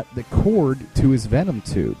cut the cord to his venom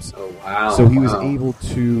tubes. Oh, wow. So he was able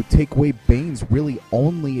to take away Bane's really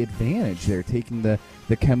only advantage there, taking the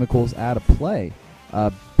chemicals out of play.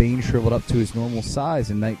 Bane shriveled up to his normal size,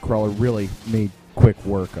 and Nightcrawler really made quick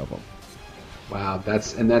work of him. Wow,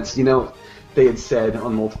 that's you know, they had said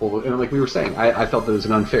on multiple, and like we were saying, I felt that it was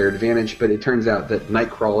an unfair advantage, but it turns out that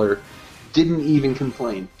Nightcrawler didn't even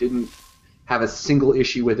complain, didn't have a single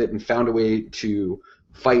issue with it, and found a way to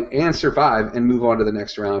fight and survive and move on to the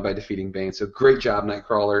next round by defeating Bane. So great job,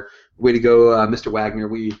 Nightcrawler. Way to go, Mr. Wagner.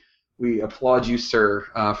 We applaud you, sir,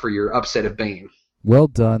 for your upset of Bane. Well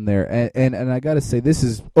done there, and I got to say, this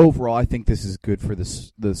is overall, I think this is good for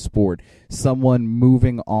the sport. Someone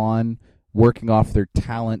moving on working off their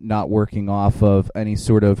talent, not working off of any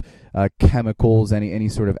sort of chemicals, any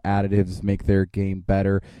sort of additives make their game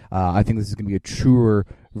better. I think this is going to be a truer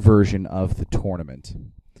version of the tournament.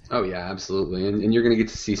 Oh, yeah, absolutely. And you're going to get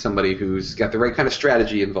to see somebody who's got the right kind of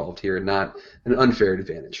strategy involved here and not an unfair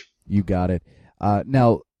advantage. You got it.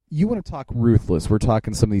 Now, you want to talk ruthless. We're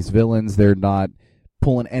talking some of these villains. They're not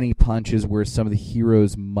pulling any punches where some of the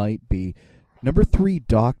heroes might be. Number 3,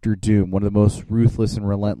 Dr. Doom, one of the most ruthless and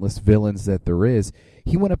relentless villains that there is.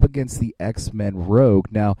 He went up against the X-Men Rogue.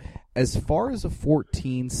 Now, as far as a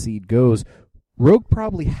 14 seed goes, Rogue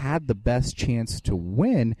probably had the best chance to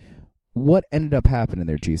win. What ended up happening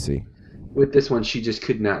there, GC? With this one, she just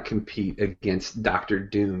could not compete against Dr.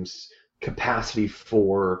 Doom's capacity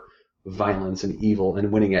for violence and evil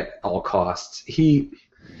and winning at all costs.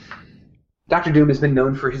 Dr. Doom has been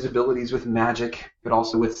known for his abilities with magic, but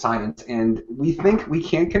also with science, and we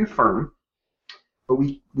can't confirm, but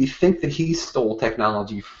we think that he stole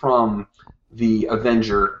technology from the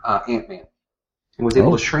Avenger Ant-Man and was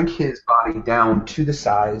able to shrink his body down to the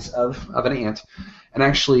size of an ant and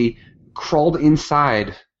actually crawled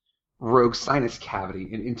inside Rogue's sinus cavity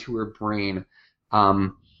and into her brain.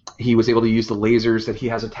 He was able to use the lasers that he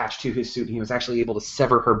has attached to his suit, and he was actually able to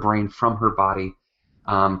sever her brain from her body.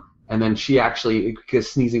 And then she actually, because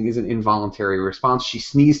sneezing is an involuntary response, she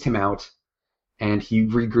sneezed him out, and he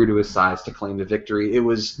regrew to his size to claim the victory.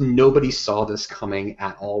 Nobody saw this coming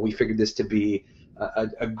at all. We figured this to be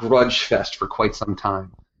a grudge fest for quite some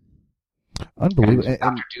time. Unbelievable. And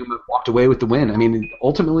Dr. Doom walked away with the win. I mean,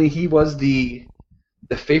 ultimately he was the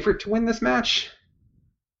favorite to win this match,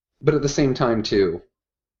 but at the same time too,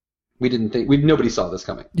 nobody saw this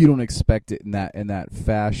coming. You don't expect it in that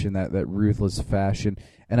fashion, that ruthless fashion.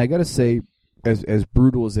 And I got to say, as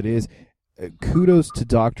brutal as it is, kudos to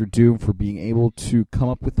Dr. Doom for being able to come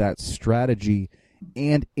up with that strategy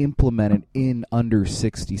and implement it in under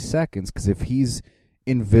 60 seconds. Because if he's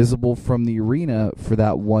invisible from the arena for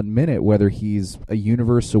that 1 minute, whether he's a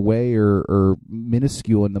universe away or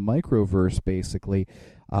minuscule in the microverse, basically,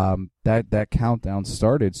 that countdown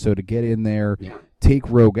started. So to get in there, take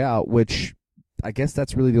Rogue out, which I guess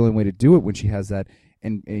that's really the only way to do it when she has that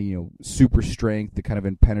and super strength, the kind of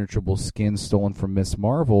impenetrable skin stolen from Miss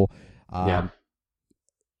Marvel.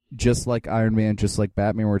 Just like Iron Man, just like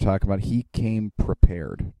Batman we're talking about, he came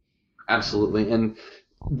prepared. Absolutely. And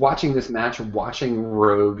watching this match, watching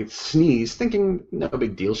Rogue sneeze, thinking no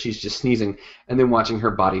big deal, she's just sneezing, and then watching her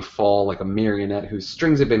body fall like a marionette whose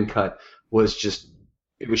strings had been cut was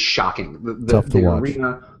shocking.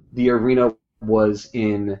 The arena was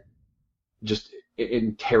in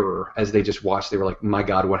terror as they just watched. They were like, my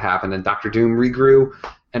God, what happened? And Dr. Doom regrew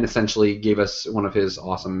and essentially gave us one of his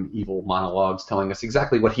awesome evil monologues telling us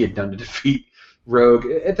exactly what he had done to defeat Rogue.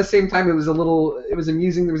 At the same time, it was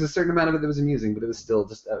amusing. There was a certain amount of it that was amusing, but it was still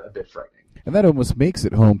just a bit frightening. And that almost makes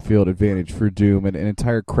it home field advantage for Doom and an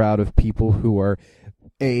entire crowd of people who are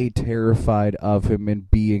A, terrified of him, and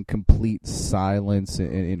B, in complete silence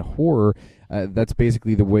and in horror. That's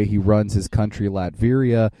basically the way he runs his country,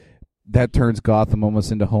 Latveria. That turns Gotham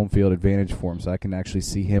almost into home field advantage for him, so I can actually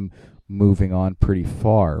see him moving on pretty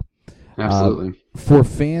far. Absolutely. For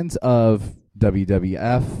fans of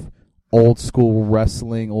WWF, old school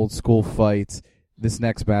wrestling, old school fights, this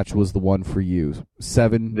next match was the one for you.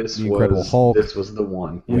 7, the Incredible Hulk. This was the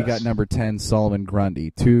one. Yes. We got number 10, Solomon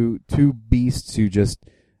Grundy. Two beasts who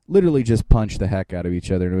literally just punched the heck out of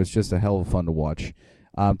each other, and it was just a hell of fun to watch.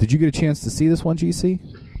 Did you get a chance to see this one, GC?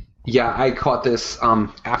 Yeah, I caught this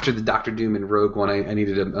after the Dr. Doom and Rogue one. I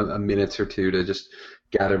needed a minute or two to just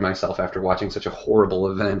gather myself after watching such a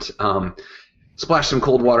horrible event. Splashed some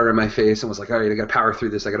cold water in my face and was like, all right, I got to power through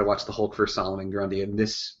this. I got to watch the Hulk versus Solomon Grundy, and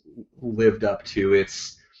this lived up to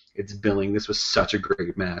its billing. This was such a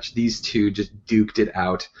great match. These two just duked it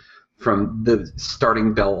out from the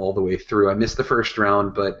starting bell all the way through. I missed the first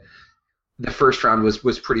round, but the first round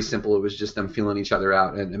was pretty simple. It was just them feeling each other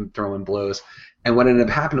out and throwing blows. And what ended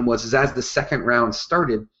up happening was as the second round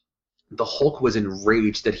started, the Hulk was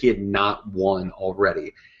enraged that he had not won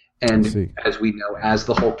already. And as we know, as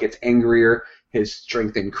the Hulk gets angrier, his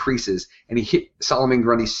strength increases, and he hit Solomon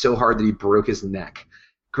Grundy so hard that he broke his neck.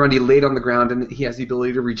 Grundy laid on the ground, and he has the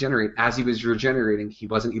ability to regenerate. As he was regenerating, he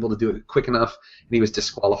wasn't able to do it quick enough, and he was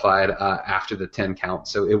disqualified after the 10 count.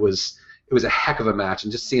 So it was a heck of a match,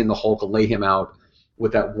 and just seeing the Hulk lay him out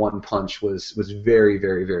with that one punch was very,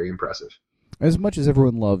 very, very impressive. As much as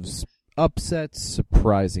everyone loves upsets,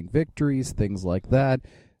 surprising victories, things like that,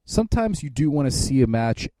 sometimes you do want to see a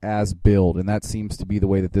match as billed, and that seems to be the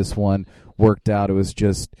way that this one worked out. It was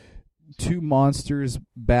just two monsters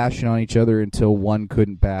bashing on each other until one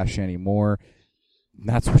couldn't bash anymore.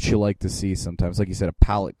 That's what you like to see sometimes. Like you said, a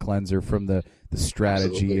palate cleanser from the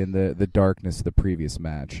strategy and the darkness of the previous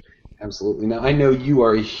match. Absolutely. Now, I know you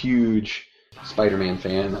are a huge Spider-Man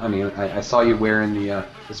fan. I mean, I saw you wearing the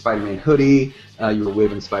Spider-Man hoodie. You were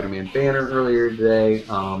waving the Spider-Man banner earlier today.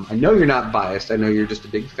 I know you're not biased. I know you're just a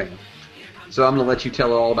big fan. So I'm going to let you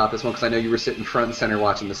tell all about this one because I know you were sitting front and center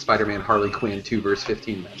watching the Spider-Man Harley Quinn 2 vs.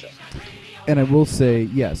 15 matchup. And I will say,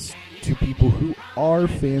 yes, to people who are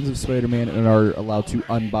fans of Spider-Man and are allowed to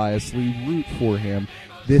unbiasedly root for him,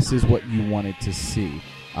 this is what you wanted to see.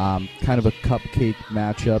 Kind of a cupcake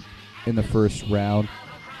matchup in the first round,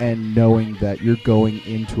 and knowing that you're going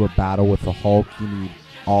into a battle with the Hulk, you need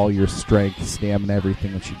all your strength, stamina,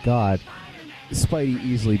 everything that you got. Spidey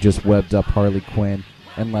easily just webbed up Harley Quinn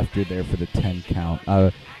and left her there for the 10 count.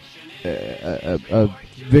 A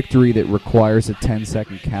victory that requires a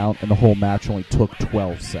 10-second count, and the whole match only took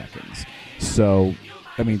 12 seconds. So,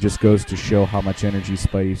 I mean, just goes to show how much energy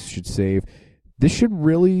Spidey should save. This should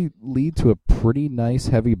really lead to a pretty nice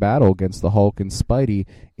heavy battle against the Hulk and Spidey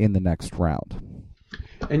in the next round.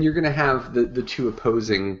 And you're going to have the two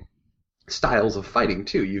opposing styles of fighting,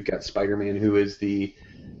 too. You've got Spider-Man, who is the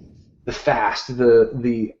fast,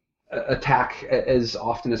 the attack as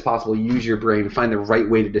often as possible, use your brain, find the right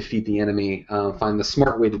way to defeat the enemy, find the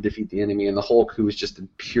smart way to defeat the enemy, and the Hulk, who is just a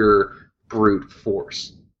pure brute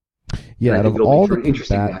force. Yeah, out of all the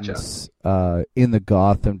combatants in the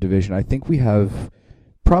Gotham division, I think we have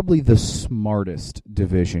probably the smartest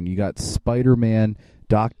division. You got Spider-Man,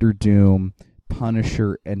 Doctor Doom,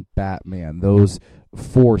 Punisher, and Batman. Those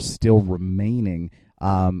four still remaining.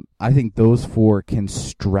 I think those four can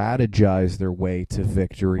strategize their way to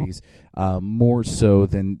victories more so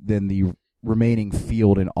than the remaining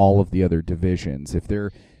field in all of the other divisions. If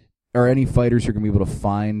there are any fighters who are going to be able to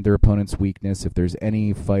find their opponent's weakness, if there's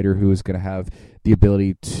any fighter who is going to have the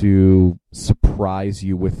ability to surprise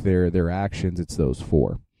you with their actions, it's those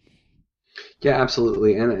four. Yeah,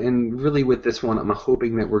 absolutely. And really with this one, I'm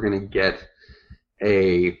hoping that we're going to get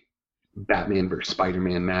a Batman versus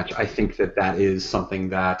Spider-Man match. I think that is something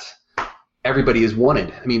that everybody has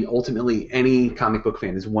wanted. I mean, ultimately, any comic book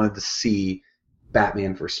fan has wanted to see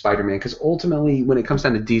Batman versus Spider-Man, because ultimately, when it comes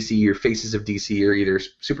down to DC, your faces of DC are either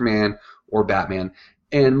Superman or Batman.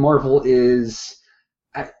 And Marvel is...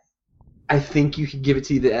 I think you could give it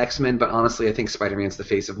to the X-Men, but honestly, I think Spider-Man's the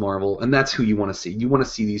face of Marvel, and that's who you want to see. You want to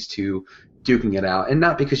see these two duking it out, and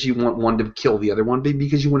not because you want one to kill the other one, but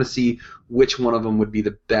because you want to see which one of them would be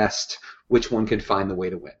the best, which one could find the way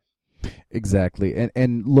to win. Exactly,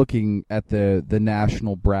 and looking at the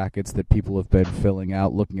national brackets that people have been filling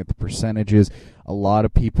out, looking at the percentages, a lot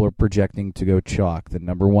of people are projecting to go chalk. The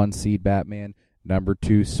number 1 seed Batman, number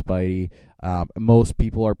 2 Spidey. Most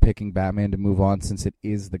people are picking Batman to move on since it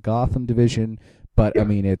is the Gotham division, but I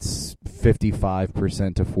mean it's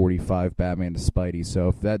 55% to 45 Batman to Spidey. So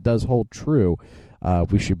if that does hold true,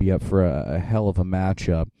 we should be up for a hell of a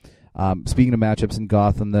matchup. Speaking of matchups in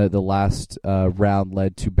Gotham, the last round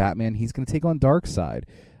led to Batman. He's going to take on Darkseid.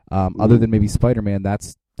 Other than maybe Spider-Man,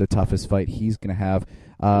 that's the toughest fight he's going to have.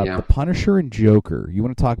 The Punisher and Joker. You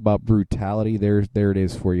want to talk about brutality? There it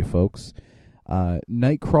is for you, folks.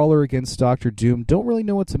 Nightcrawler against Doctor Doom. Don't really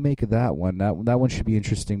know what to make of that one. That one should be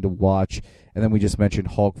interesting to watch. And then we just mentioned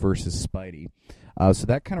Hulk versus Spidey. So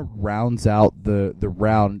that kind of rounds out the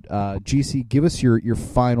round. GC, give us your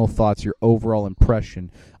final thoughts, your overall impression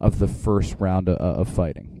of the first round of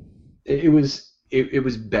fighting. It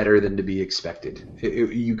was better than to be expected.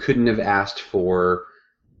 You couldn't have asked for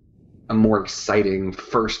a more exciting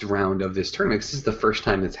first round of this tournament. This is the first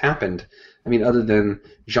time it's happened. I mean, other than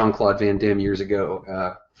Jean-Claude Van Damme years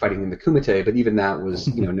ago fighting in the Kumite, but even that was,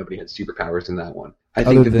 nobody had superpowers in that one. I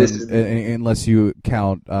think this is... Unless you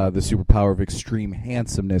count the superpower of extreme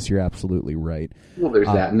handsomeness, you're absolutely right. Well, there's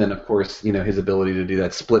that. And then, of course, his ability to do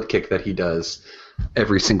that split kick that he does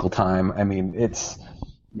every single time. I mean,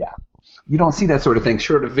 you don't see that sort of thing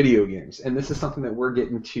short of video games. And this is something that we're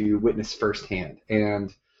getting to witness firsthand.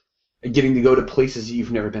 And getting to go to places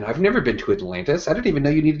you've never been. I've never been to Atlantis. I didn't even know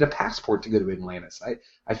you needed a passport to go to Atlantis.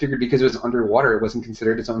 I figured because it was underwater, it wasn't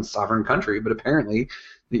considered its own sovereign country. But apparently,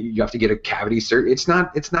 you have to get a cavity cert. It's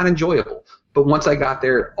not enjoyable. But once I got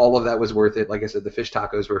there, all of that was worth it. Like I said, the fish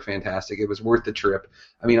tacos were fantastic. It was worth the trip.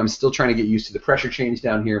 I mean, I'm still trying to get used to the pressure change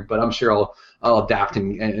down here, but I'm sure I'll adapt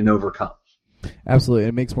and overcome. Absolutely.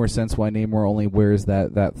 It makes more sense why Namor only wears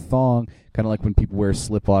that thong, kind of like when people wear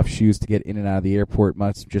slip-off shoes to get in and out of the airport.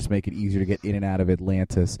 Must just make it easier to get in and out of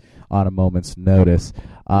Atlantis on a moment's notice.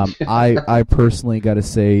 I personally got to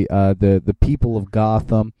say the people of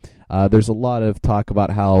Gotham, there's a lot of talk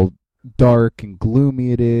about how dark and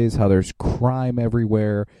gloomy it is, how there's crime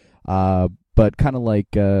everywhere, but but kind of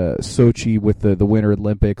like Sochi with the Winter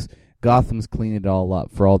Olympics, Gotham's cleaning it all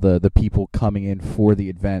up for all the people coming in for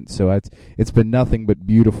the event. So it's been nothing but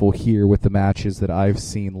beautiful here with the matches that I've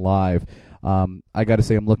seen live. I got to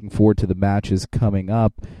say I'm looking forward to the matches coming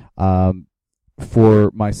up.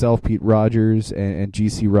 For myself, Pete Rogers, and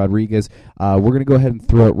GC Rodriguez, we're going to go ahead and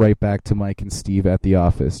throw it right back to Mike and Steve at the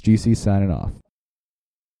office. GC signing off.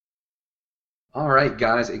 All right,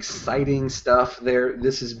 guys, exciting stuff there.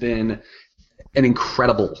 This has been an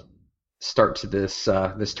incredible start to this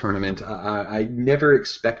tournament. I never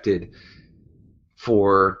expected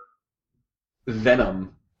for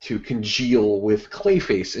Venom to congeal with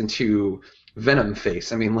Clayface into Venom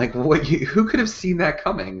Face. I mean, like, who could have seen that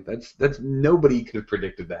coming? That's nobody could have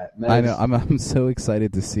predicted that. I know. I'm so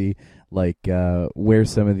excited to see like where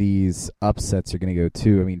some of these upsets are going to go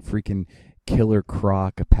too. I mean, freaking Killer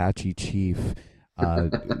Croc, Apache Chief.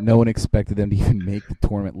 No one expected them to even make the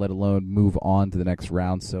tournament, let alone move on to the next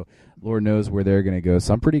round. So Lord knows where they're going to go.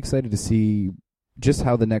 So I'm pretty excited to see just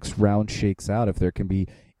how the next round shakes out, if there can be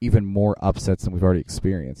even more upsets than we've already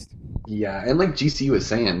experienced. Yeah, and like GC was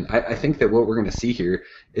saying, I think that what we're going to see here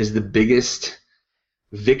is the biggest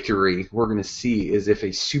victory we're going to see is if a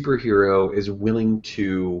superhero is willing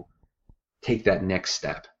to take that next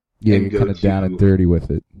step. Yeah, you're kind of down and dirty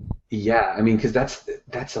with it. Yeah, I mean, because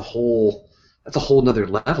that's a whole nother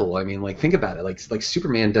level. I mean, like, think about it. Like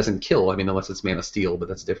Superman doesn't kill. I mean, unless it's Man of Steel, but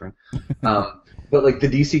that's different. But like the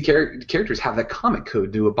DC characters have that comic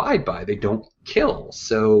code to abide by. They don't kill.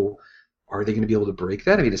 So are they going to be able to break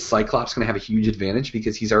that? I mean, is Cyclops going to have a huge advantage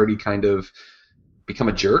because he's already kind of become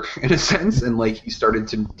a jerk in a sense, and like he started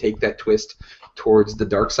to take that twist towards the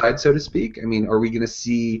dark side, so to speak? I mean, are we going to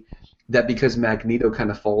see that because Magneto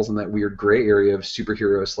kind of falls in that weird gray area of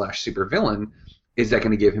superhero / supervillain? Is that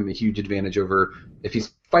going to give him a huge advantage over if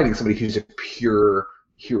he's fighting somebody who's a pure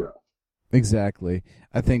hero? Exactly.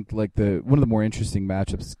 I think like one of the more interesting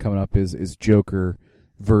matchups coming up is Joker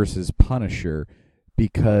versus Punisher,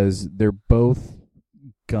 because they're both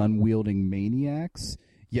gun-wielding maniacs,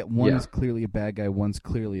 yet one is clearly a bad guy, one's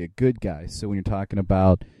clearly a good guy. So when you're talking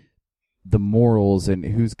about the morals and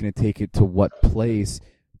who's going to take it to what place,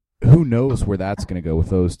 who knows where that's going to go with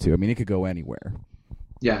those two? I mean, it could go anywhere.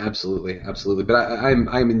 Yeah, absolutely, absolutely. But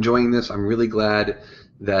I'm enjoying this. I'm really glad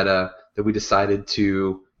that we decided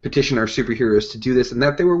to petition our superheroes to do this, and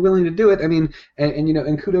that they were willing to do it. I mean,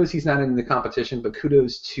 and kudos, he's not in the competition, but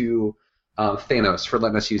kudos to Thanos for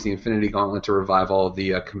letting us use the Infinity Gauntlet to revive all of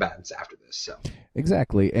the combatants after this. So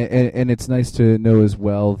exactly, and it's nice to know as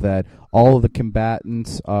well that all of the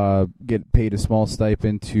combatants get paid a small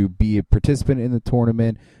stipend to be a participant in the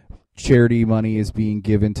tournament. Charity money is being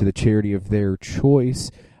given to the charity of their choice.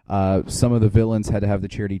 Some of the villains had to have the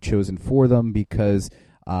charity chosen for them because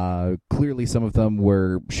clearly some of them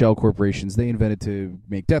were shell corporations they invented to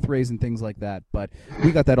make death rays and things like that. But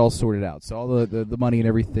we got that all sorted out. So all the money and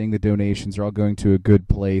everything, the donations are all going to a good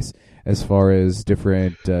place as far as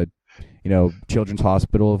different, Children's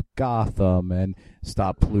Hospital of Gotham and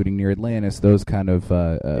Stop Polluting Near Atlantis, those kind of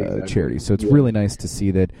exactly. Charities. So it's really nice to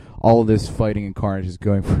see that all of this fighting and carnage is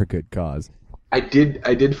going for a good cause. I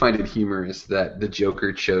did find it humorous that the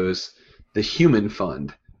Joker chose the Human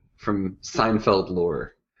Fund from Seinfeld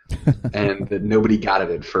lore, and that nobody got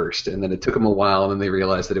it at first, and then it took him a while, and then they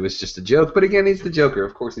realized that it was just a joke. But again, he's the Joker.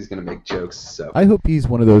 Of course he's going to make jokes. So I hope he's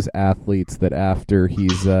one of those athletes that after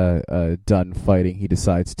he's done fighting, he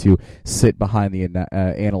decides to sit behind the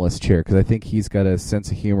analyst chair, because I think he's got a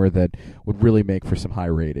sense of humor that would really make for some high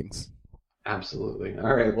ratings. Absolutely.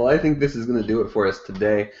 All right. Well, I think this is going to do it for us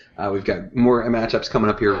today. We've got more matchups coming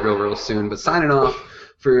up here real soon. But signing off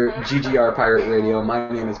for GGR Pirate Radio, my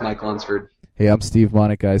name is Mike Lunsford. Hey, I'm Steve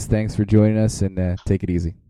Monick, guys. Thanks for joining us, and take it easy.